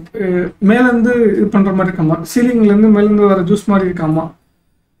மேலேருந்து இது பண்ணுற மாதிரி இருக்காமா, சீலிங்லேருந்து மேலேருந்து வர ஜூஸ் மாதிரி இருக்காமா.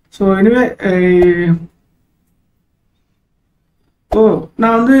 ஸோ எனிவே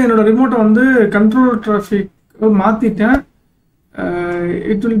நான் வந்து என்னோட ரிமோட்டை வந்து கண்ட்ரோல் டிராஃபிக் மாற்றிட்டேன்.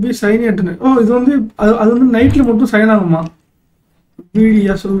 இட் வில் பி சைன் எட்டுன்னு. இது வந்து அது வந்து நைட்டில் மட்டும் சைன் ஆகுமா?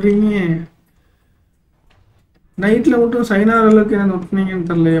 வீடியா சொல்கிறீங்க? நைட்டில் மட்டும் சைன் ஆகிற அளவுக்கு என்ன நோட்டினீங்கன்னு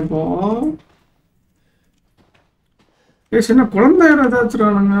தெரியல. அப்போ என்ன குழந்தையோட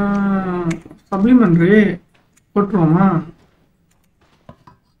ஏதாச்சும் சப்ளிமெண்ட்ரி போட்டுருவோமா?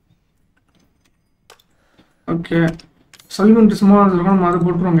 ஓகே சப்ளிமெண்ட்ரி சும்மா இருக்கும், நம்ம அதை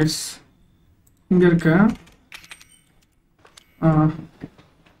போட்டுருவோம் கைஸ். இங்கே இருக்க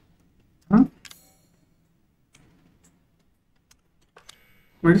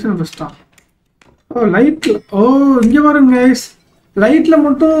மெடிசன் பெஸ்ட்டா? லைட்டில் இங்கே பாருங்க கைஸ். லைட்டில்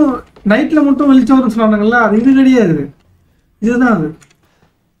மட்டும் நைட்டில் மட்டும் வெளிச்சம் வரும்னு சொன்னாங்கல்ல, அது இது கிடையாது, இதுதான் அது.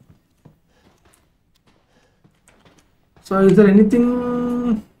 So is any thing?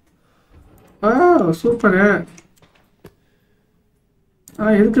 Super.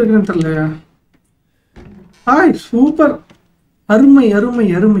 எதுக்கு இருக்குன்னு தெரியலையா? சூப்பர், அருமை அருமை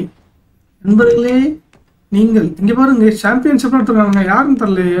அருமை. நண்பர்களே நீங்கள் இங்கே பாருங்க, சாம்பியன்ஷிப் எடுத்துருக்காங்க. யாருன்னு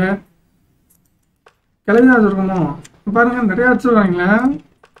தெரியலையே, கிளவிதான் வச்சுருக்கோமோ? பாருங்க நிறையா வச்சுருக்காங்களே.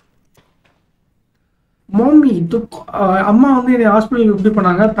 மம்மி அம்மா வந்து என்னை ஹாஸ்பிட்டலுக்கு கூட்டி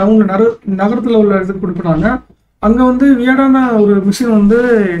போனாங்க. டவுனில் நகரத்தில் உள்ள இடத்துக்கு கூட்டி போனாங்க. அங்கே வந்து வியடான ஒரு மிஷின் வந்து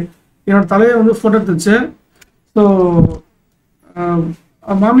என்னோட தலையை வந்து ஃபோட்டோ எடுத்துச்சு. ஸோ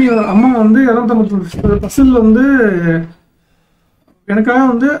அம்மா வந்து 259 பசில் வந்து எனக்காக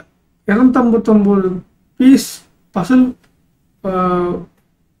வந்து 259 பீஸ் பசில்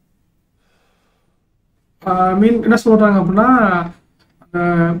மீன் என்ன சொல்கிறாங்க அப்படின்னா,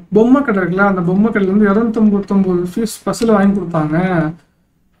 பொம்மை கடை இருக்குல்ல, அந்த பொம்மை கடையில் வந்து 259 பீஸ் பசில் வாங்கி கொடுத்தாங்க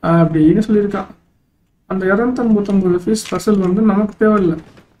அப்படின்னு சொல்லியிருக்கா. அந்த 259 பீஸ் பசில் வந்து நமக்கு தேவையில்லை.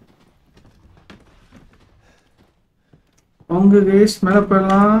 அவங்க கேஸ் மேலே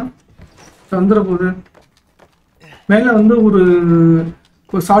போயெல்லாம் வந்துட போகுது. மேலே வந்து ஒரு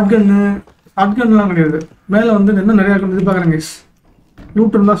ஷார்ட்கன்லாம் கிடையாது. மேலே வந்து இன்னும் நிறையா எதிர்பார்க்குறேன் கேஸ்.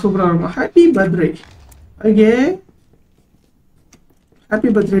 லூட் இருந்தால் சூப்பராக இருக்கும். Happy birthday. Okay happy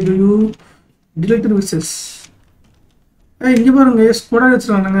birthday to you. Delighted wishes. இங்கே பாருங்க case, கொடா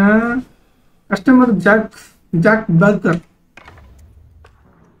வச்சுருக்கானுங்க. Customer jack burger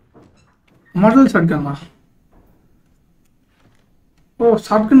model ஷார்ட்கன்னா?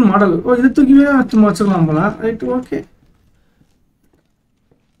 Shotgun model. இது தூக்கிவே சும்மா வச்சுக்கலாம் போல. Right, okay.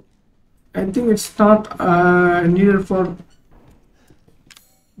 I think it's not needed for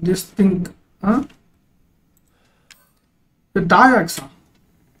this thing. Toy hacksaw?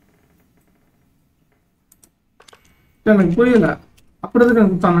 எனக்கு புரியல. அப்படி எதுக்கு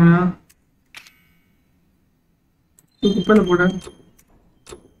எனக்கு கொடுத்தானுங்க? குப்பையில் போட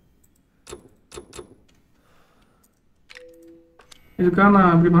இதுக்காக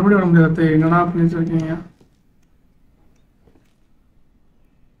நான் அப்படி மறுபடியும் வர முடியாது. என்னடா பண்ணி வச்சிருக்கீங்க?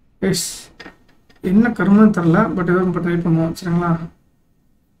 எஸ், என்ன கருமன்னு தெரில, பட் ஏதோ இப்போ ட்ரை பண்ணுவோம். சரிங்களா?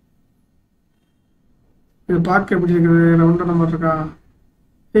 இது பார்க்க எப்படி இருக்குது? ரவுண்டாக நம்பர் இருக்கா?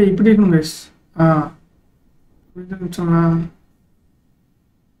 ஏய், இப்படி இருக்குங்க கைஸ். இப்படி வச்சோம்னா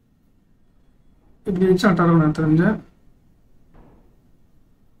இப்படி வச்சு அட்டாரம் நான் தெரிஞ்சேன்.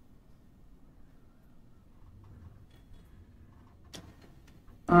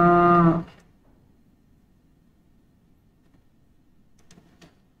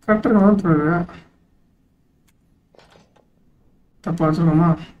 கரெக்டாக தான் தருது. தப்பா வச்சுக்கோமா?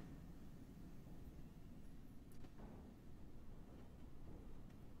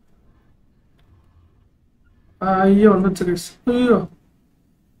 ஐயோ வந்துச்சு கைஸ். ஐயோ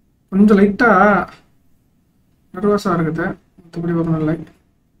கொஞ்சம் லைட்டாக நர்வஸாக இருக்குது. மற்றபடி ஒன்றும் இல்லை.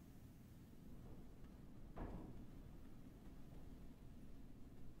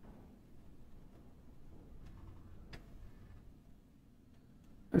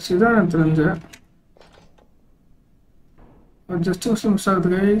 இதான் எனக்கு தெரிஞ்ச ஜஸ்ட் மிஸ் ஆகுது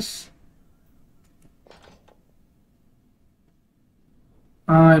கைஸ்.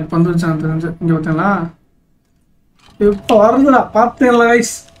 இப்போ வந்துருச்சு எனக்கு தெரிஞ்சு. இங்கே பார்த்தீங்களா? இப்போ வருதுடா, பார்த்தீங்களா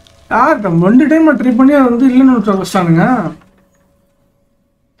கைஸ்? யார் 2 டைம் நான் ட்ரை பண்ணி அது வந்து இல்லைன்னு வச்சிட்டானுங்க.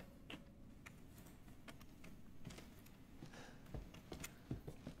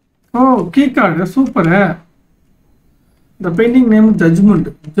 ஓ, கீ கார்டு சூப்பரு. இந்த பெயிண்டிங் நேம்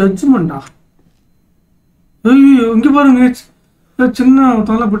ஜட்ஜ்மெண்டா? ஐயோ, இங்கே பாருங்க, சின்ன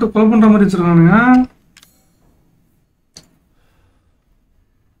தொலை போட்டு கொலை பண்ணுற மாதிரி வச்சுருக்கானுங்க.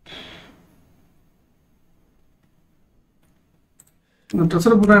 இந்த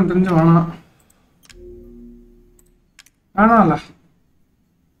ட்ரெஸ்ஸில் போட்டால் எனக்கு தெரிஞ்ச வேணாம்ல.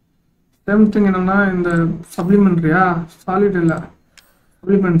 சேம் திங் என்னன்னா, இந்த சப்ளிமெண்ட்ரியா சாலிட் இல்லை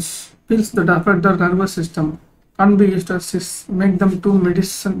supplements pills that affect the nervous system can't be used as make them to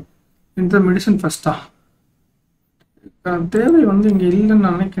medicine in the medicine first. தேவை வந்து இங்கே இல்லைன்னு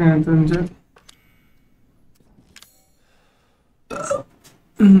நினைக்கிறேன் தெரிஞ்சு.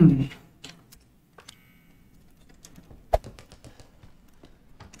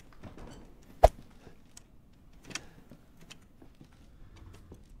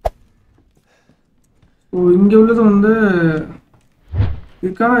 இங்கே உள்ளது வந்து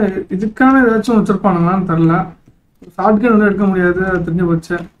இதுக்கான ஏதாச்சும் வச்சிருப்பானுங்களான்னு தெரில. ஷார்ட்கன் வந்து எடுக்க முடியாது, அது தெரிஞ்சு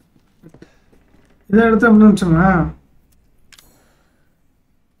போச்சு. இதை எடுத்து அப்படின்னு வச்சுங்க,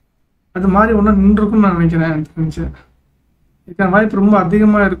 அது மாதிரி ஒன்றா நின்றுருக்குன்னு நான் நினைக்கிறேன். எனக்கு தெரிஞ்சு இதுக்கான வாய்ப்பு ரொம்ப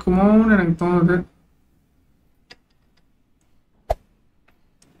அதிகமாக இருக்குமோன்னு எனக்கு தோணுது.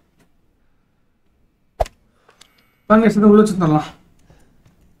 வாங்க சேர்ந்து உள்ள வச்சுருந்தரலாம்.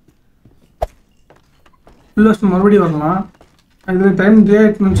 உள்ள வச்சு மறுபடியும் வரலாம். இதில் டைம் டே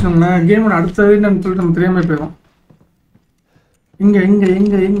ஆகிடுச்சுன்னு வச்சுக்கோங்களேன், கேமோட அடுத்த என்னன்னு சொல்லிட்டு நம்ம தெரியாமல் போயிடும். எங்க எங்க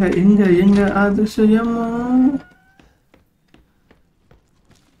எங்க எங்க எங்க எங்க அதிசயமோ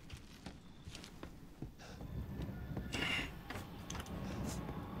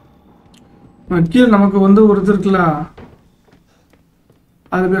கீழே நமக்கு வந்து ஒரு இது இருக்குல்ல,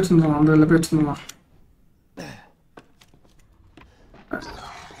 அது பேர் செஞ்சிடலாம். அந்த இதில் பேர் செஞ்சிடலாம்.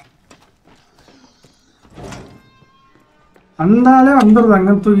 அந்தாலே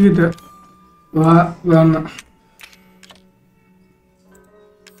வந்துடுறாங்க தூக்கிட்டு வேணும்.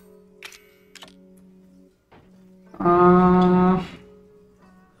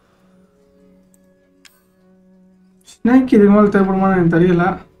 ஸ்னேக் இதுக்கு மேலே தேவைப்படுமான்னு எனக்கு தெரியல.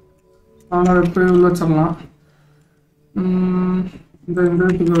 அதனால் அதை போய் உள்ள வச்சிடலாம். இந்த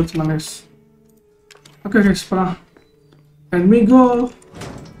இதுக்கு வச்சிடலாம் கைஸ். ஓகே கைஸ், போகலாம். Let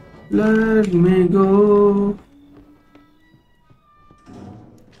me go.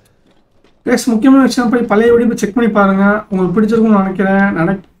 கைஸ், முக்கியமான விஷயம் போய் பழைய வீடியோ போய் செக் பண்ணி பாருங்கள். உங்களுக்கு பிடிச்சிருக்கும்னு நினைக்கிறேன்,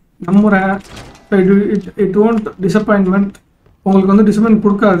 நம்புகிறேன். It won't disappointment. உங்களுக்கு வந்து டிசப்பாயின்ட்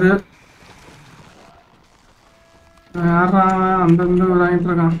கொடுக்காது. யாரா அந்த வாங்கிட்டு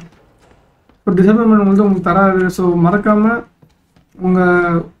இருக்கான், ஒரு டிசப்பாயின்மெண்ட் உங்களுக்கு தராது. ஸோ மறக்காமல்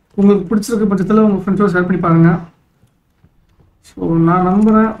உங்களுக்கு பிடிச்சிருக்க பட்சத்தில் உங்கள் ஃப்ரெண்ட்ஸோட ஷேர் பண்ணி பாருங்கள். ஸோ நான்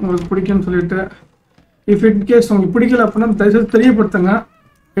நம்புகிறேன் உங்களுக்கு பிடிக்கும்னு சொல்லிட்டு. இஃப் இன் கேஸ் உங்களுக்கு பிடிக்கல அப்படின்னா தயவுசெய்து தெரியப்படுத்துங்க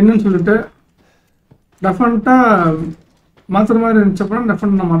என்னன்னு சொல்லிட்டு. டெஃபனட்டாக மாற்றுற மாதிரி இருந்துச்சு அப்படின்னா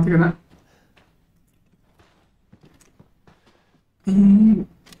டெஃபனட் நான் மாற்றிக்கிறேன்.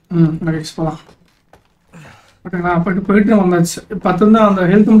 நெக்ஸ்ட் போகலாம். ஓகேங்களா? போயிட்டு வந்தாச்சு. 10 இருந்தால் அந்த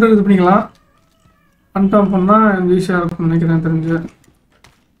ஹெல்த் மட்டும் இது பண்ணிக்கலாம். கன்ஃபார்ம் பண்ணால் எனக்கு ஈஸியாக இருக்கும்னு நினைக்கிறேன் தெரிஞ்சு.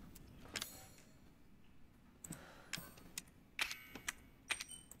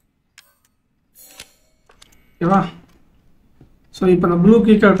 ஓகேவா? ஸோ இப்போ இந்த ப்ளூ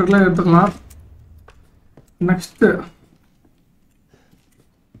கீ கார்டெலாம் எடுத்துக்கலாம். நெக்ஸ்ட்டு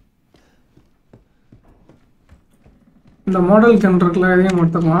இந்த மாடல் கேன் இருக்குல்ல, இதையும்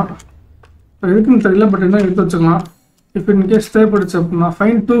எடுத்துக்கலாம். இப்போ எதுக்குன்னு தெரியல, பட் என்ன எடுத்து வச்சுக்கலாம். இப்போ இன்கேஸ் தேவைப்படுச்சு அப்படின்னா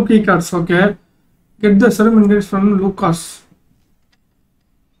find 2 key cards. Okay, get the serum ingredients from Lucas.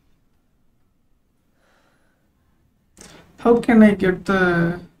 How can I get the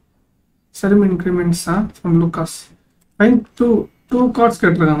serum ingredients from Lucas? Find two cards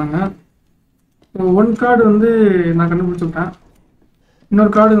கேட்டிருக்காங்க. ஒன் கார்டு வந்து நான் கண்டுபிடிச்சுட்டேன்.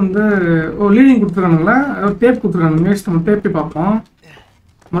 இன்னொரு கார்டு வந்து லீடிங் கொடுத்துருக்கானுங்களா, டேப் கொடுத்துருக்காங்க. நெக்ஸ்ட் நம்ம டேப்பை பார்ப்போம்.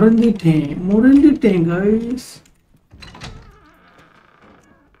 மறந்துட்டேன் கைஸ்.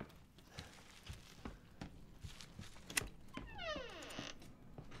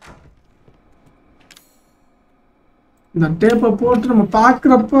 இந்த டேப்பை போட்டு நம்ம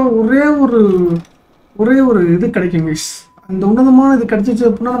பார்க்குறப்ப ஒரே ஒரு இது கிடைக்கும் கைஸ். அந்த உன்னதமான இது கிடைச்சிச்சு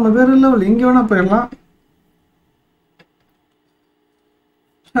அப்படின்னா நம்ம வேற லெவல் எங்கே வேணா போயிடலாம்.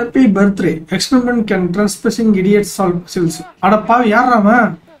 Happy birthday, experiment can ட்ரெஸ்பஸிங் idiot solve silks. அட பாவி, யாராவன்?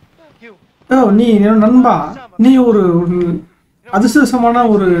 ஓ, நீ நண்பா, நீ ஒரு அதிசயமான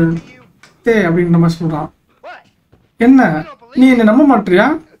ஒரு தே அப்படின்ற மாதிரி சொல்றான். என்ன, நீ என்ன நம்ப மாட்டியா?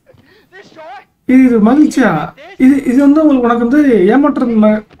 இது மகிழ்ச்சியா? இது வந்து உனக்கு வந்து ஏமாற்றம்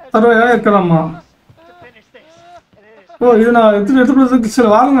தரவையா இருக்கலாமா? ஓ, இது நான் எடுத்துக்கிறதுக்கு சில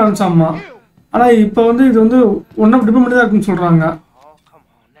வாரங்கள் நினைச்சாமா. ஆனா இப்ப வந்து இது வந்து ஒன்னும் டிபெண்ட் பண்ணி தான் இருக்குன்னு சொல்றாங்க.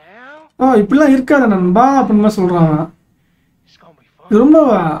 ஓ, இப்படிலாம் இருக்காது நண்பா அப்படின்னு மாதிரி சொல்றாங்க. இது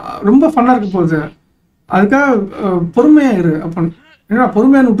ரொம்ப ஃபன்னா இருக்க போகுது. அதுக்காக பொறுமையா இரு. அப்ப என்ன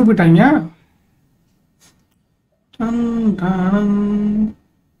பொறுமையான விட்டு போயிட்டாங்க.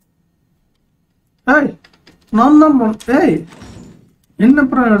 ஏய், நான் தான் ஏய், என்ன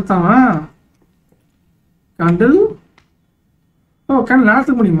அப்புறம் எடுத்தாவன் கேண்டில்? ஓ, கேண்டில்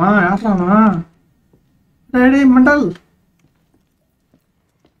நேரத்துக்கு முடியுமா? யாராவன்? டேய் மெண்டல்.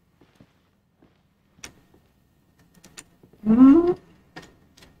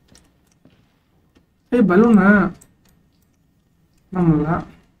 ஏய், பலூனு நம்மள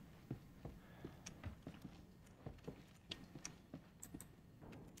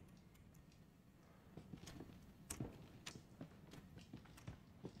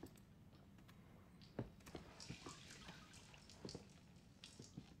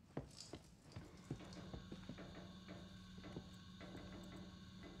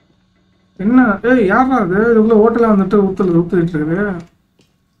என்ன? ஏய், யாரா அது? இதுக்குள்ள ஹோட்டல்ல வந்துட்டு ஊத்துட்டு இருக்குது.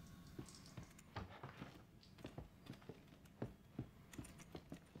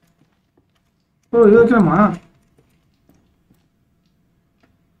 ஓ, இது வைக்கலாமா?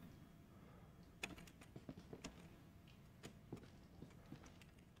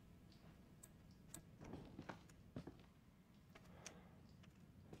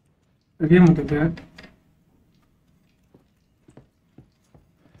 தெரிய மாட்டேங்குது.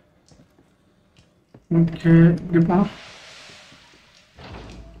 ஓகே, இப்படிப்பா.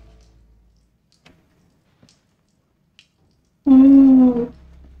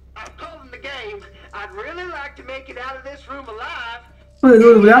 இது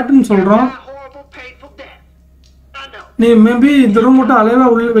ஒரு விளையாட்டுன்னு சொல்றோம். நீ மேபி இந்த ரூம் மட்டும் அலைவா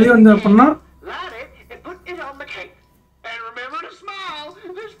வெளியே வந்த அப்படின்னா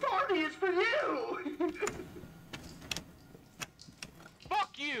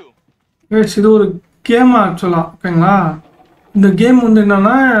இது ஒரு கேம் ஆக்சுவலா. ஓகேங்களா? இந்த கேம் வந்து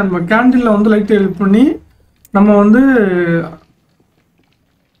என்னன்னா, நம்ம கேண்டில்ல வந்து லைட் ஹெல்ப் பண்ணி நம்ம வந்து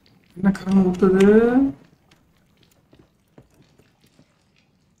என்ன கரண்ட் ஊத்துது?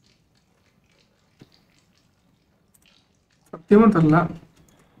 சத்தியமா தெரியல.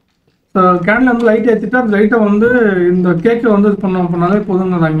 கேண்டில் வந்து லைட் ஏற்றிட்டு அந்த லைட்டை வந்து இந்த கேக்கை வந்து இது பண்ணாலே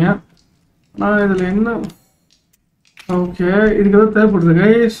போதுங்கிறாங்க. ஆனால் இதில் என்ன? ஓகே, இதுக்கு எதாவது தேவைப்படுது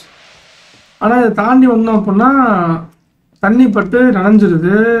கைஸ். ஆனால் இதை தாண்டி வந்தோம் அப்படின்னா தண்ணி பட்டு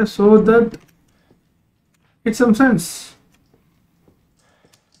நனைஞ்சிருது. So that it's some sense.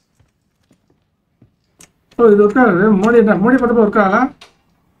 ஓ, இது ஒர்க் ஆகுது. மோடி பட்டப்போ ஒர்க் ஆகலாம்.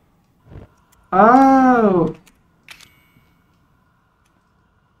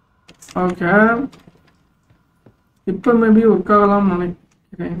 ஓகே, இப்போ மேபி ஒர்க் ஆகலாம்னு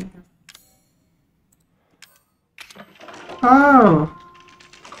நினைக்கிறேன்.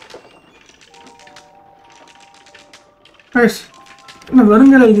 என்ன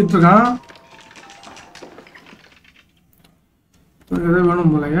வெறுங்கையில் எழுதிட்டு இருக்கான்? எதாவது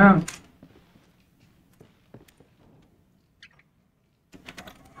வேணும் போலையா?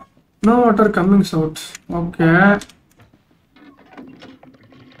 No water கம்மிங்ஸ் out. ஓகே,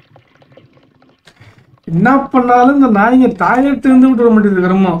 என்ன பண்ணாலும் இந்த நாய்ங்க டாய்லெட் இருந்து விட்டு வர மாட்டேங்குது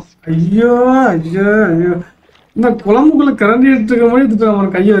கருமம். ஐயோ ஐயோ ஐயோ, இந்த குழம்புக்குள்ள கரண்டி எடுத்து இருக்க மாதிரி எடுத்துட்டு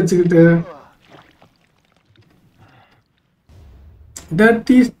அவன் கையை வச்சுக்கிட்டு.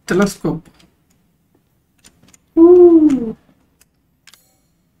 Dirty telescope.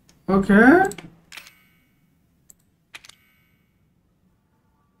 ஓகே,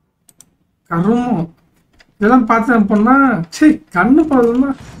 கருமம் இதெல்லாம் பார்த்து பண்ணா சரி கண்ணு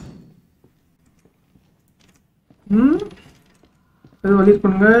போதுமா. இது வழி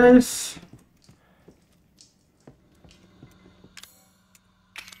பண்ணுங்க.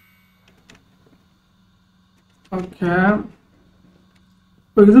 ஓகே,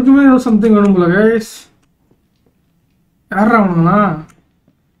 இப்போ இதுக்குமே ஏதோ சம்திங் வேணும் போல கைஸ். யாரா வேணுங்களா?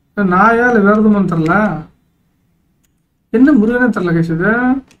 நாயா இல்லை வேறு எதுவும் தெரில. என்ன முருகனே தெரில கைஸ் இது.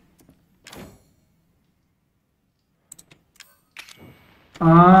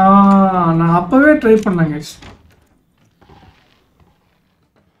 நான் அப்பவே ட்ரை பண்ணேன் கைஸ்.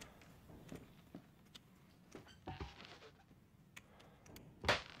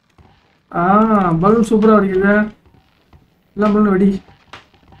 பலூன் சூப்பராக வெடிக்குது. எல்லாம் பலூன் வெடி.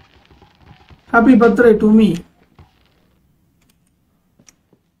 Happy birthday to me.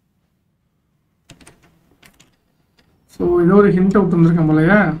 So ஏதோ ஒரு ஹிண்ட் அவுட் வந்திருக்கேன்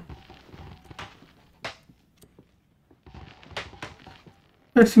போலயே.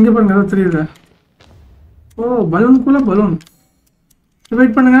 இங்க பாருங்க ஏதோ தெரியுது. ஓ பலூனுக்குள்ள பலூன்.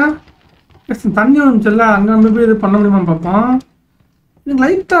 வெயிட் பண்ணுங்க, தண்ணி வந்துச்சுல்ல, அங்கே நம்ம போய் இது பண்ண முடியுமா பார்ப்போம்.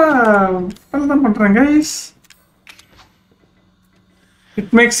 லைட்டாக தான் பண்ணுறேன் கைஸ்.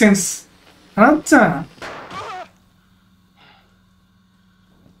 It make sense. அச்சா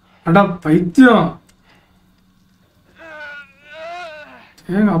அடா பைத்தியம்.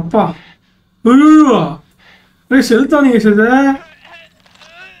 ஏங்க அப்பா, செலுத்தா நீங்க செய்த.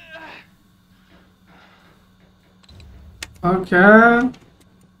 ஓகே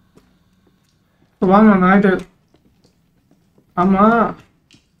வாங்க நாய்ட்டு. ஆமா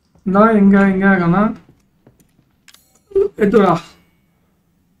இந்த எங்க எங்க இருக்கானா எடுத்துடா.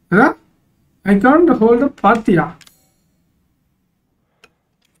 ஐ கான்ட் ஹோல்ட் பார்த்தியா?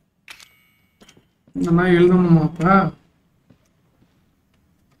 இந்த மாதிரி எழுதணுமா அப்ப?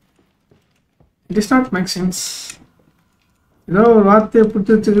 It is not make sense. ஏதோ ஒரு வார்த்தையை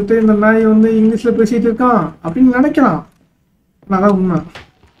பிடிச்சி வச்சுக்கிட்டு இந்த நாய் வந்து இங்கிலீஷ்ல பேசிட்டு இருக்கான் அப்படின்னு நினைக்கலாம். அதான் உண்மை.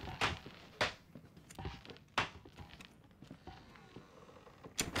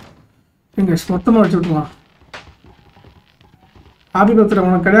 எங்க மொத்தமாக வச்சு விட்டுலாம். ஹாப்பி பர்த்டே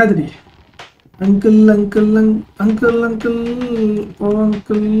உனக்கு கிடையாதுடி. அங்கிள் அங்கிள் அங்கிள் அங்கிள் ஓ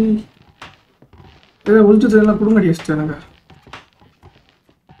அங்கிள். ஏதோ ஒழிச்சு எல்லாம் கொடுங்கடி வச்சுட்டு எனக்கு.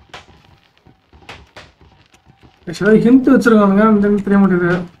 ஏதாவது ஹிண்ட் வச்சிருக்கானுங்க, அந்த தெரிய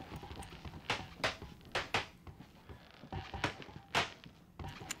மாட்டேங்குது.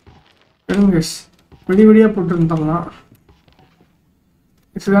 வெடி வெடியா போட்டு இருந்தோம்லாம்.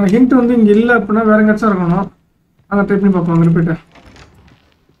 சரியான ஹிண்ட் வந்து இங்கே இல்லை அப்படின்னா வேற எங்கேயாச்சும் இருக்கணும். அங்கே ட்ரை பண்ணி பார்ப்போம். அங்கே போயிட்டு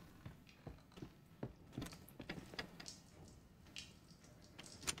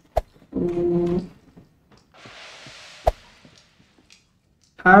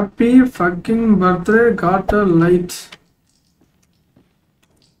happy fucking birthday got a light.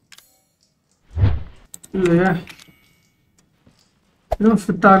 இல்லையா இதுவும்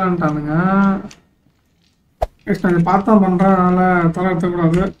ஃபிட் ஆகலான்ட்டானுங்க. நான் இதை பார்த்தா பண்ணுறேன், அதனால் தலை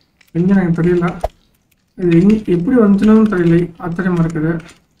எடுத்துக்கூடாது. எங்கே எனக்கு தெரியல, இது எப்படி வந்துச்சுன்னு தெரியல. ஆச்சரியமாக இருக்குது.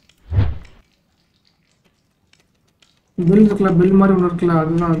 பில் இருக்குல்ல, பில் மாதிரி ஒன்று இருக்குல்ல,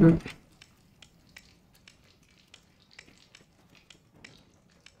 அதுதான் அது.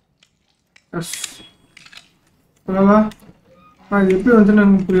 எஸ் சொல்லவா? இது எப்படி வந்துச்சுன்னு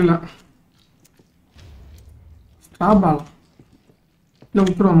எனக்கு புரியல. ஸ்டாபால் இல்லை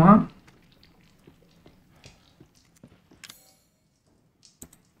விட்டுருவோமா?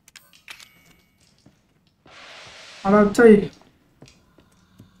 அடாச்சை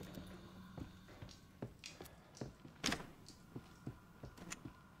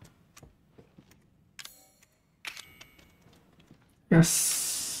எஸ்.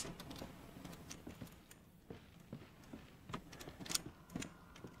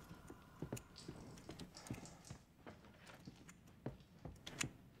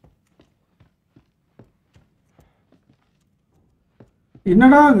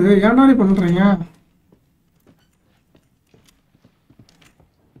 என்னடா அது, ஏன்டா பண்றீங்க?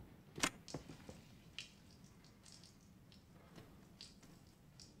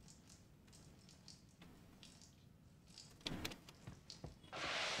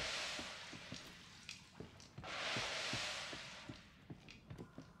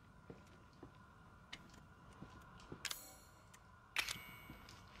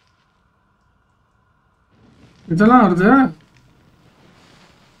 இதெல்லாம் வருது.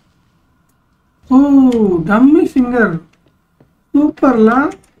 ஓ டம்மி ஃபிங்கர் சூப்பர்ல.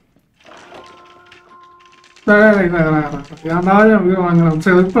 ஏன்டாயும் வீடு வாங்குறேன்.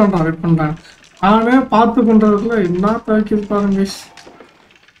 சரி வெயிட் பண்ணுறேன். நானே பார்த்து பண்ணுறதுக்குள்ள என்ன துவைக்கிது பாருங்க.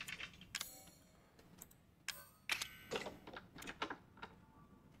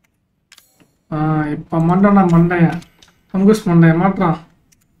 இப்போ மண்டையன் பங்குஸ் மண்டையன் மாட்டுறான்.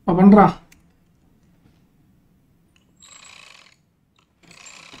 இப்போ பண்ணுறான்.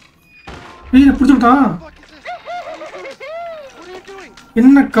 பிடிச்சுட்டான்.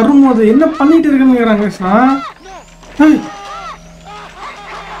 என்ன கருமோது என்ன பண்ணிட்டு இருக்குன்னு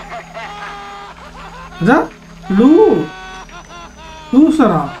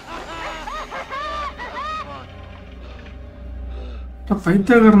லூசரா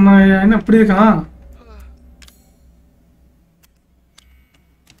பைத்தியக்காரனா என்ன எப்படி இருக்கான்?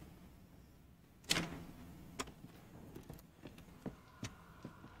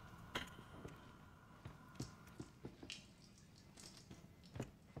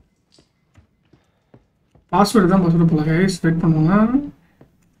 பாஸ்வேர்டு தான் பாஸ்வேர்டு போல கைஸ். வெயிட் பண்ணுங்க.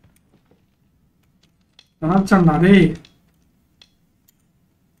 நினச்சாண்டா டேய்.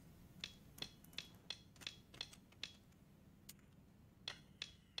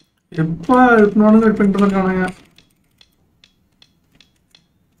 எப்போ இருக்கணும்னு வெயிட் பண்ணிட்டு இருக்கானுங்க.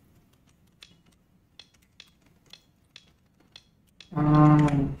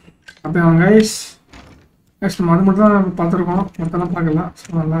 அப்படியே வாங்க கைஸ். நம்ம அது மட்டும் தான் பார்த்துருக்கோம். மொத்தம்லாம் பார்க்கல.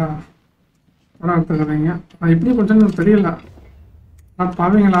 ஸோ நல்லா படம் எடுத்துக்கிறீங்க. நான் எப்படி கொஞ்சம் எனக்கு தெரியல. நான்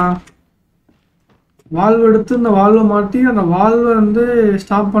பாவீங்களா வால்வு எடுத்து இந்த வால்வை மாட்டி அந்த வால்வை வந்து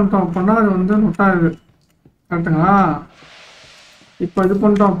ஸ்டாப் பண்ணிட்டோம் அப்படின்னா அது வந்து நொட்டாது. கரெக்டுங்களா? இப்போ இது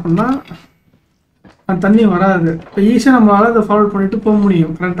பண்ணிட்டோம் அப்படின்னா அந்த தண்ணி வராது. இப்போ ஈஸியாக நம்மளால் அதை ஃபாலோ பண்ணிட்டு போக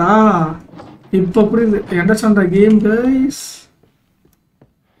முடியும். கரெக்டா? இப்போ புரியுது. Understand the game guys.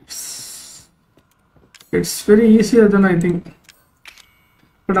 It's very ஈஸியாக தான் ஐ திங்க்.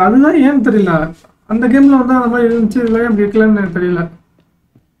 பட் அதுதான் ஏன்னு தெரியல. அந்த கேமில் வந்து அந்த மாதிரி இருந்துச்சு. இதில் அப்படி இருக்கலன்னு எனக்கு தெரியல.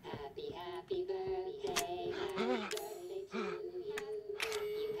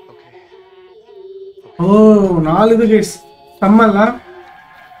 ஓ 4 இது கைஸ் செம்மல்ல.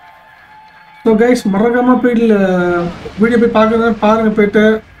 ஸோ கைஸ் மறக்காம போயிட்டு வீடியோ போய் பாருங்க. போயிட்டு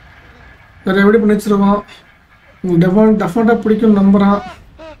வேறு எப்படி பண்ணி வச்சுருக்கோம். உங்களுக்கு டெஃபினட்டாக பிடிக்கும் நம்புகிறேன்.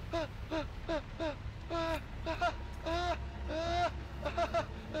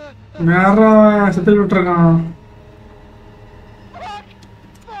 நேரம் செத்து விட்டுருக்கான்.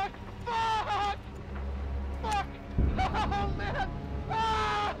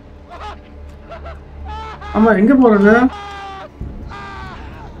 ஆமா எங்க போறது?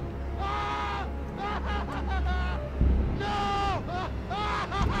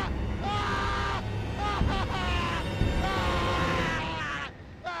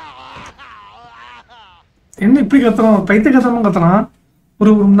 என்ன இப்படி கத்துறான்? பைத்திய கத்தமா கத்துறான்.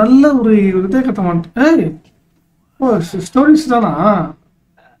 ஒரு நல்ல ஒரு இதே கத்த மாட்டேன். ஏய் ஓ ஸ்டோரிஸ் தானா?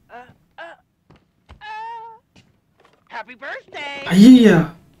 ஐயா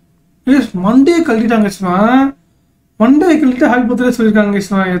ஏஸ் மண்டே கழட்டிட்டாங்க கிருஷ்ணா. மண்டே கழட்டிட்டு ஹாப்பி பர்த்டே சொல்லியிருக்காங்க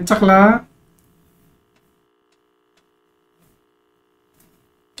கிருஷ்ணா. எச்சக்கலா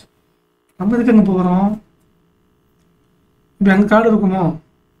நம்ம எதுக்கு அங்கே போகிறோம்? இப்படி அங்கே கார்டு இருக்குமோ?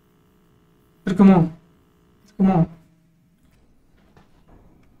 இருக்குமோ?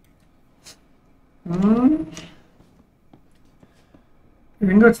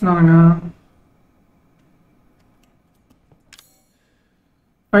 எங்க வச்சுருந்தாங்க?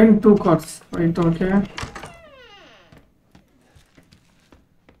 Find 2 cards. Right, okay.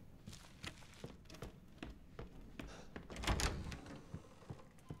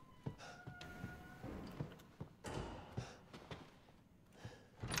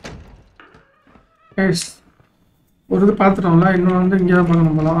 Guys, ஒரு இது பார்த்துட்டோம்ல. இன்னும் வந்து இங்கே தான்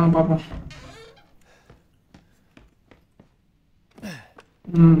பார்க்கணும் போல. பார்ப்போம்.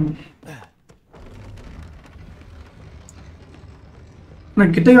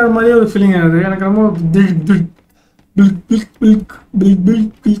 நான் கிட்டக்கார மாதிரியே ஒரு ஃபீலிங் ஆகுது எனக்கு. ரொம்ப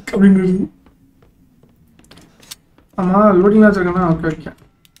அப்படிங்கிறது. ஆமா லோடிங் வச்சிருக்கேன்னா ஓகே ஓகே.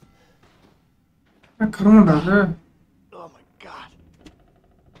 கருமண்டா அது.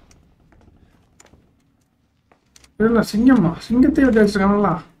 இல்லை சிங்கம்மா சிங்கத்தை வச்சு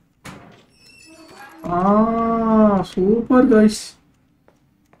வச்சிருக்காங்களா? Super guys.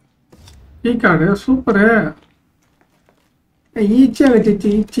 Key card super. ஈச்சியா வச்சிச்சு.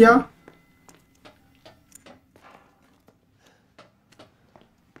 ஈச்சியா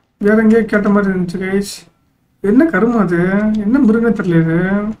வேற எங்கேயோ கேட்ட மாதிரி இருந்துச்சு கைஸ். என்ன கருமம் அது? என்ன மிருகம் தெரியல இது.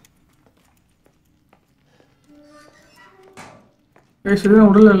 கைஸ் எதுவும்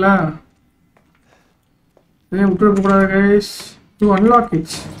விடல எதையும் விட்டுருக்கக்கூடாது guys to unlock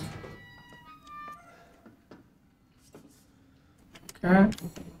it okay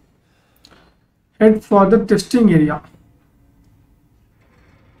head for the testing area.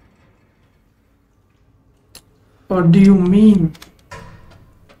 What do you mean?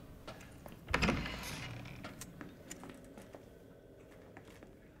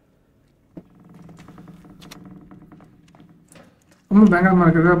 ரொம்ப பயங்கரமா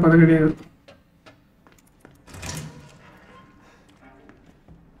இருக்குது அப்ப அது கிடையாது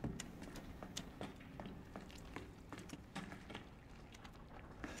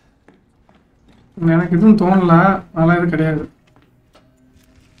எனக்கு எதுவும் தோணல அதெல்லாம் இது கிடையாது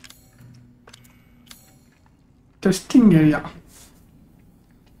டெஸ்டிங் ஏரியா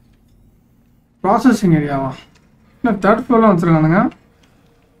ப்ராசஸிங் ஏரியாவா என்ன தேர்ட் ஃப்ளோர்லாம் வச்சுருக்கானுங்க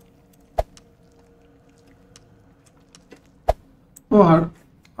ஓ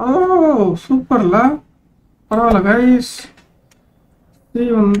சூப்பர்ல பரவாயில்ல கைஸ்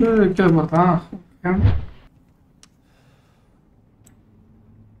இது வந்து கீழே போகிறதா ஓகே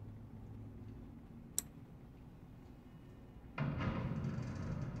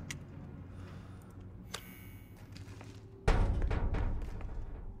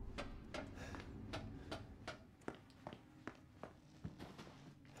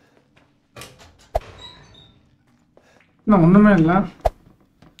இன்னும் ஒன்றுமே இல்லை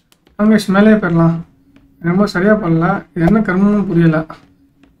அங்கே மேலே போயிடலாம் ரொம்ப சரியாக பண்ணல இது என்ன கர்மமும் புரியலை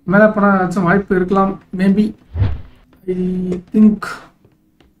மேலே போனால் ஏதாச்சும் வாய்ப்பு இருக்கலாம் மேபி ஐ திங்க்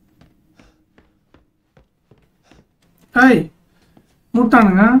ஹாய்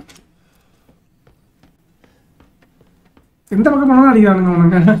மூட்டானுங்க எந்த பக்கம் போனாலும் அடிக்கிறானுங்க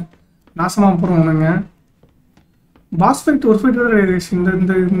உனங்க நாசமாக போகிறோம் உனங்க பாஸ் ஃபைட் ஒரு ஃபைட் தான் இந்த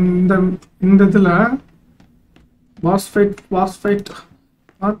இந்த இந்த இந்த இதில் Boss fight.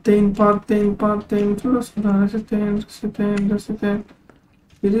 Parthen. Resitain.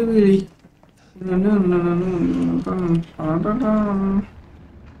 Really. No.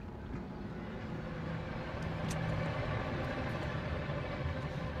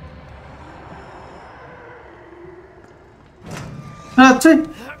 That's it.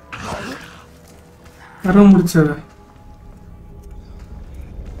 I don't know what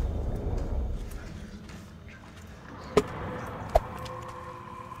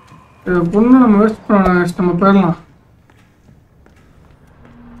பொண்ணு நம்ம வேஸ்ட் பண்ணலாம் நம்ம போயிடலாம்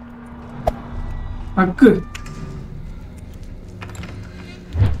அக்கு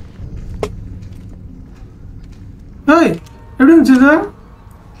ஏய் எப்படி இருந்துச்சு இது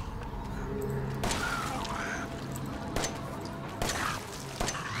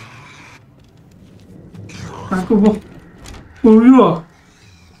அக்கு போ ஐயோ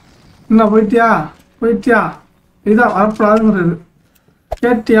என்ன போயிட்டியா இதான் வரப்படாதுங்கிறது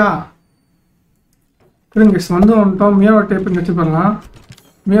கேட்டியா இருங்க வந்து வந்துட்டோம் மியாவா டேப் இங்கே வச்சு பண்ணலாம்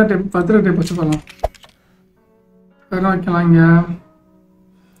மியா டேப் பத்திர டேப் வச்சு பண்ணலாம் வேற வைக்கலாம் இங்கே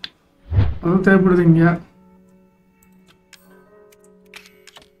அதுவும் தேவைப்படுது இங்கே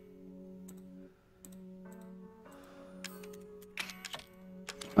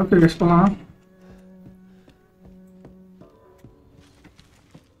ஓகே கெஸ் பண்ணலாம்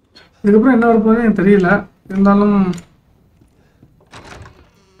இதுக்கப்புறம் என்ன வரப்போகுது எனக்கு தெரியல இருந்தாலும்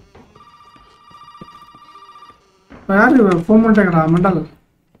யாரு ஃபோன் பண்ணிட்டேங்கிறா மெண்டல்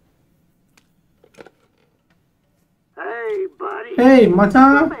ஏய்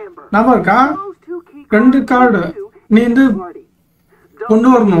மச்சான் ஞாபகம் இருக்கா 2 கார்டு நீ வந்து கொண்டு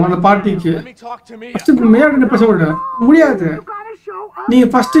வரணும் அந்த பார்ட்டிக்கு ஃபர்ஸ்ட் மேல பேச விட முடியாது நீ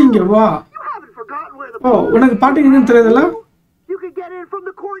ஃபர்ஸ்ட் இங்க வா ஓ உனக்கு பார்ட்டிக்கு என்னன்னு தெரியாதுல்ல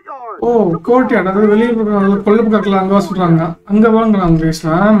ஓ கோர்ட் யார்ட் அதாவது வெளியே கொல்ல பக்கத்தில் அங்கே சொல்றாங்க அங்கே வாங்கலாம்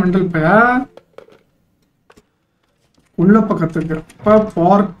பேசலாம் மெண்டல் பையா உள்ள பக்கத்துக்கு இப்ப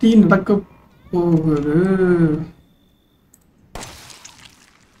பார்ட்டி நடக்க போகுது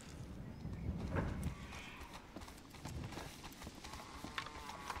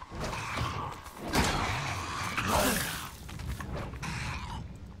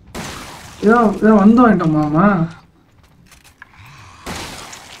ஏதோ வந்து வாங்கிட்டோம் மாமா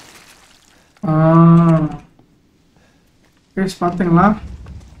கேஸ் பார்த்தீங்களா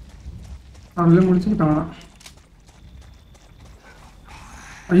அவங்களே முடிச்சுக்கிட்டாங்க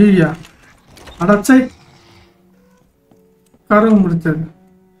ஐயா அடச்சை கருவு முடிச்சது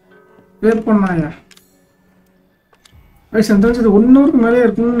வேர் பண்ணாயா வயசு எனக்கு தெரிஞ்சது 1 ஹவருக்கு மேலே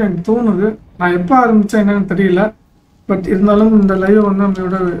இருக்குன்னு எனக்கு தோணுது நான் எப்போ ஆரம்பித்தேன் என்னன்னு தெரியல பட் இருந்தாலும் இந்த லைவ் வந்து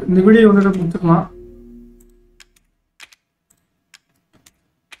நம்மளோட இந்த வீடியோ வந்து முடிச்சுக்கலாம்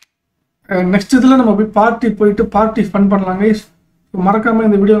நெக்ஸ்ட் இதில் நம்ம போய் பார்ட்டி ஃபன் பண்ணலாங்க மறக்காமல்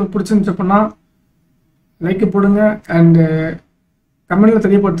இந்த வீடியோ உங்களுக்கு பிடிச்சிருந்துச்சு அப்படின்னா லைக் போடுங்க அண்டு கமெண்டில்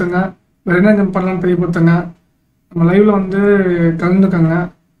தெரியப்படுத்துங்க. வேறு என்ன கேம் பண்ணலான்னு தெரியப்படுத்துங்க. நம்ம லைவில் வந்து கலந்துக்கங்க.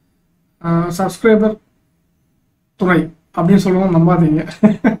 சப்ஸ்கிரைபர் துறை அப்படின்னு சொல்லுவோம், நம்பாதீங்க.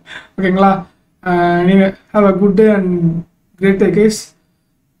 ஓகேங்களா? நீங்கள் have a good day and great day guys.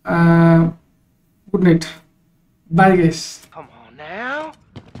 Good night. Bye guys. Come on now.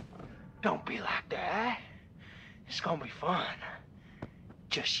 Don't be like that. It's gonna be fun.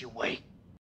 Just you wait.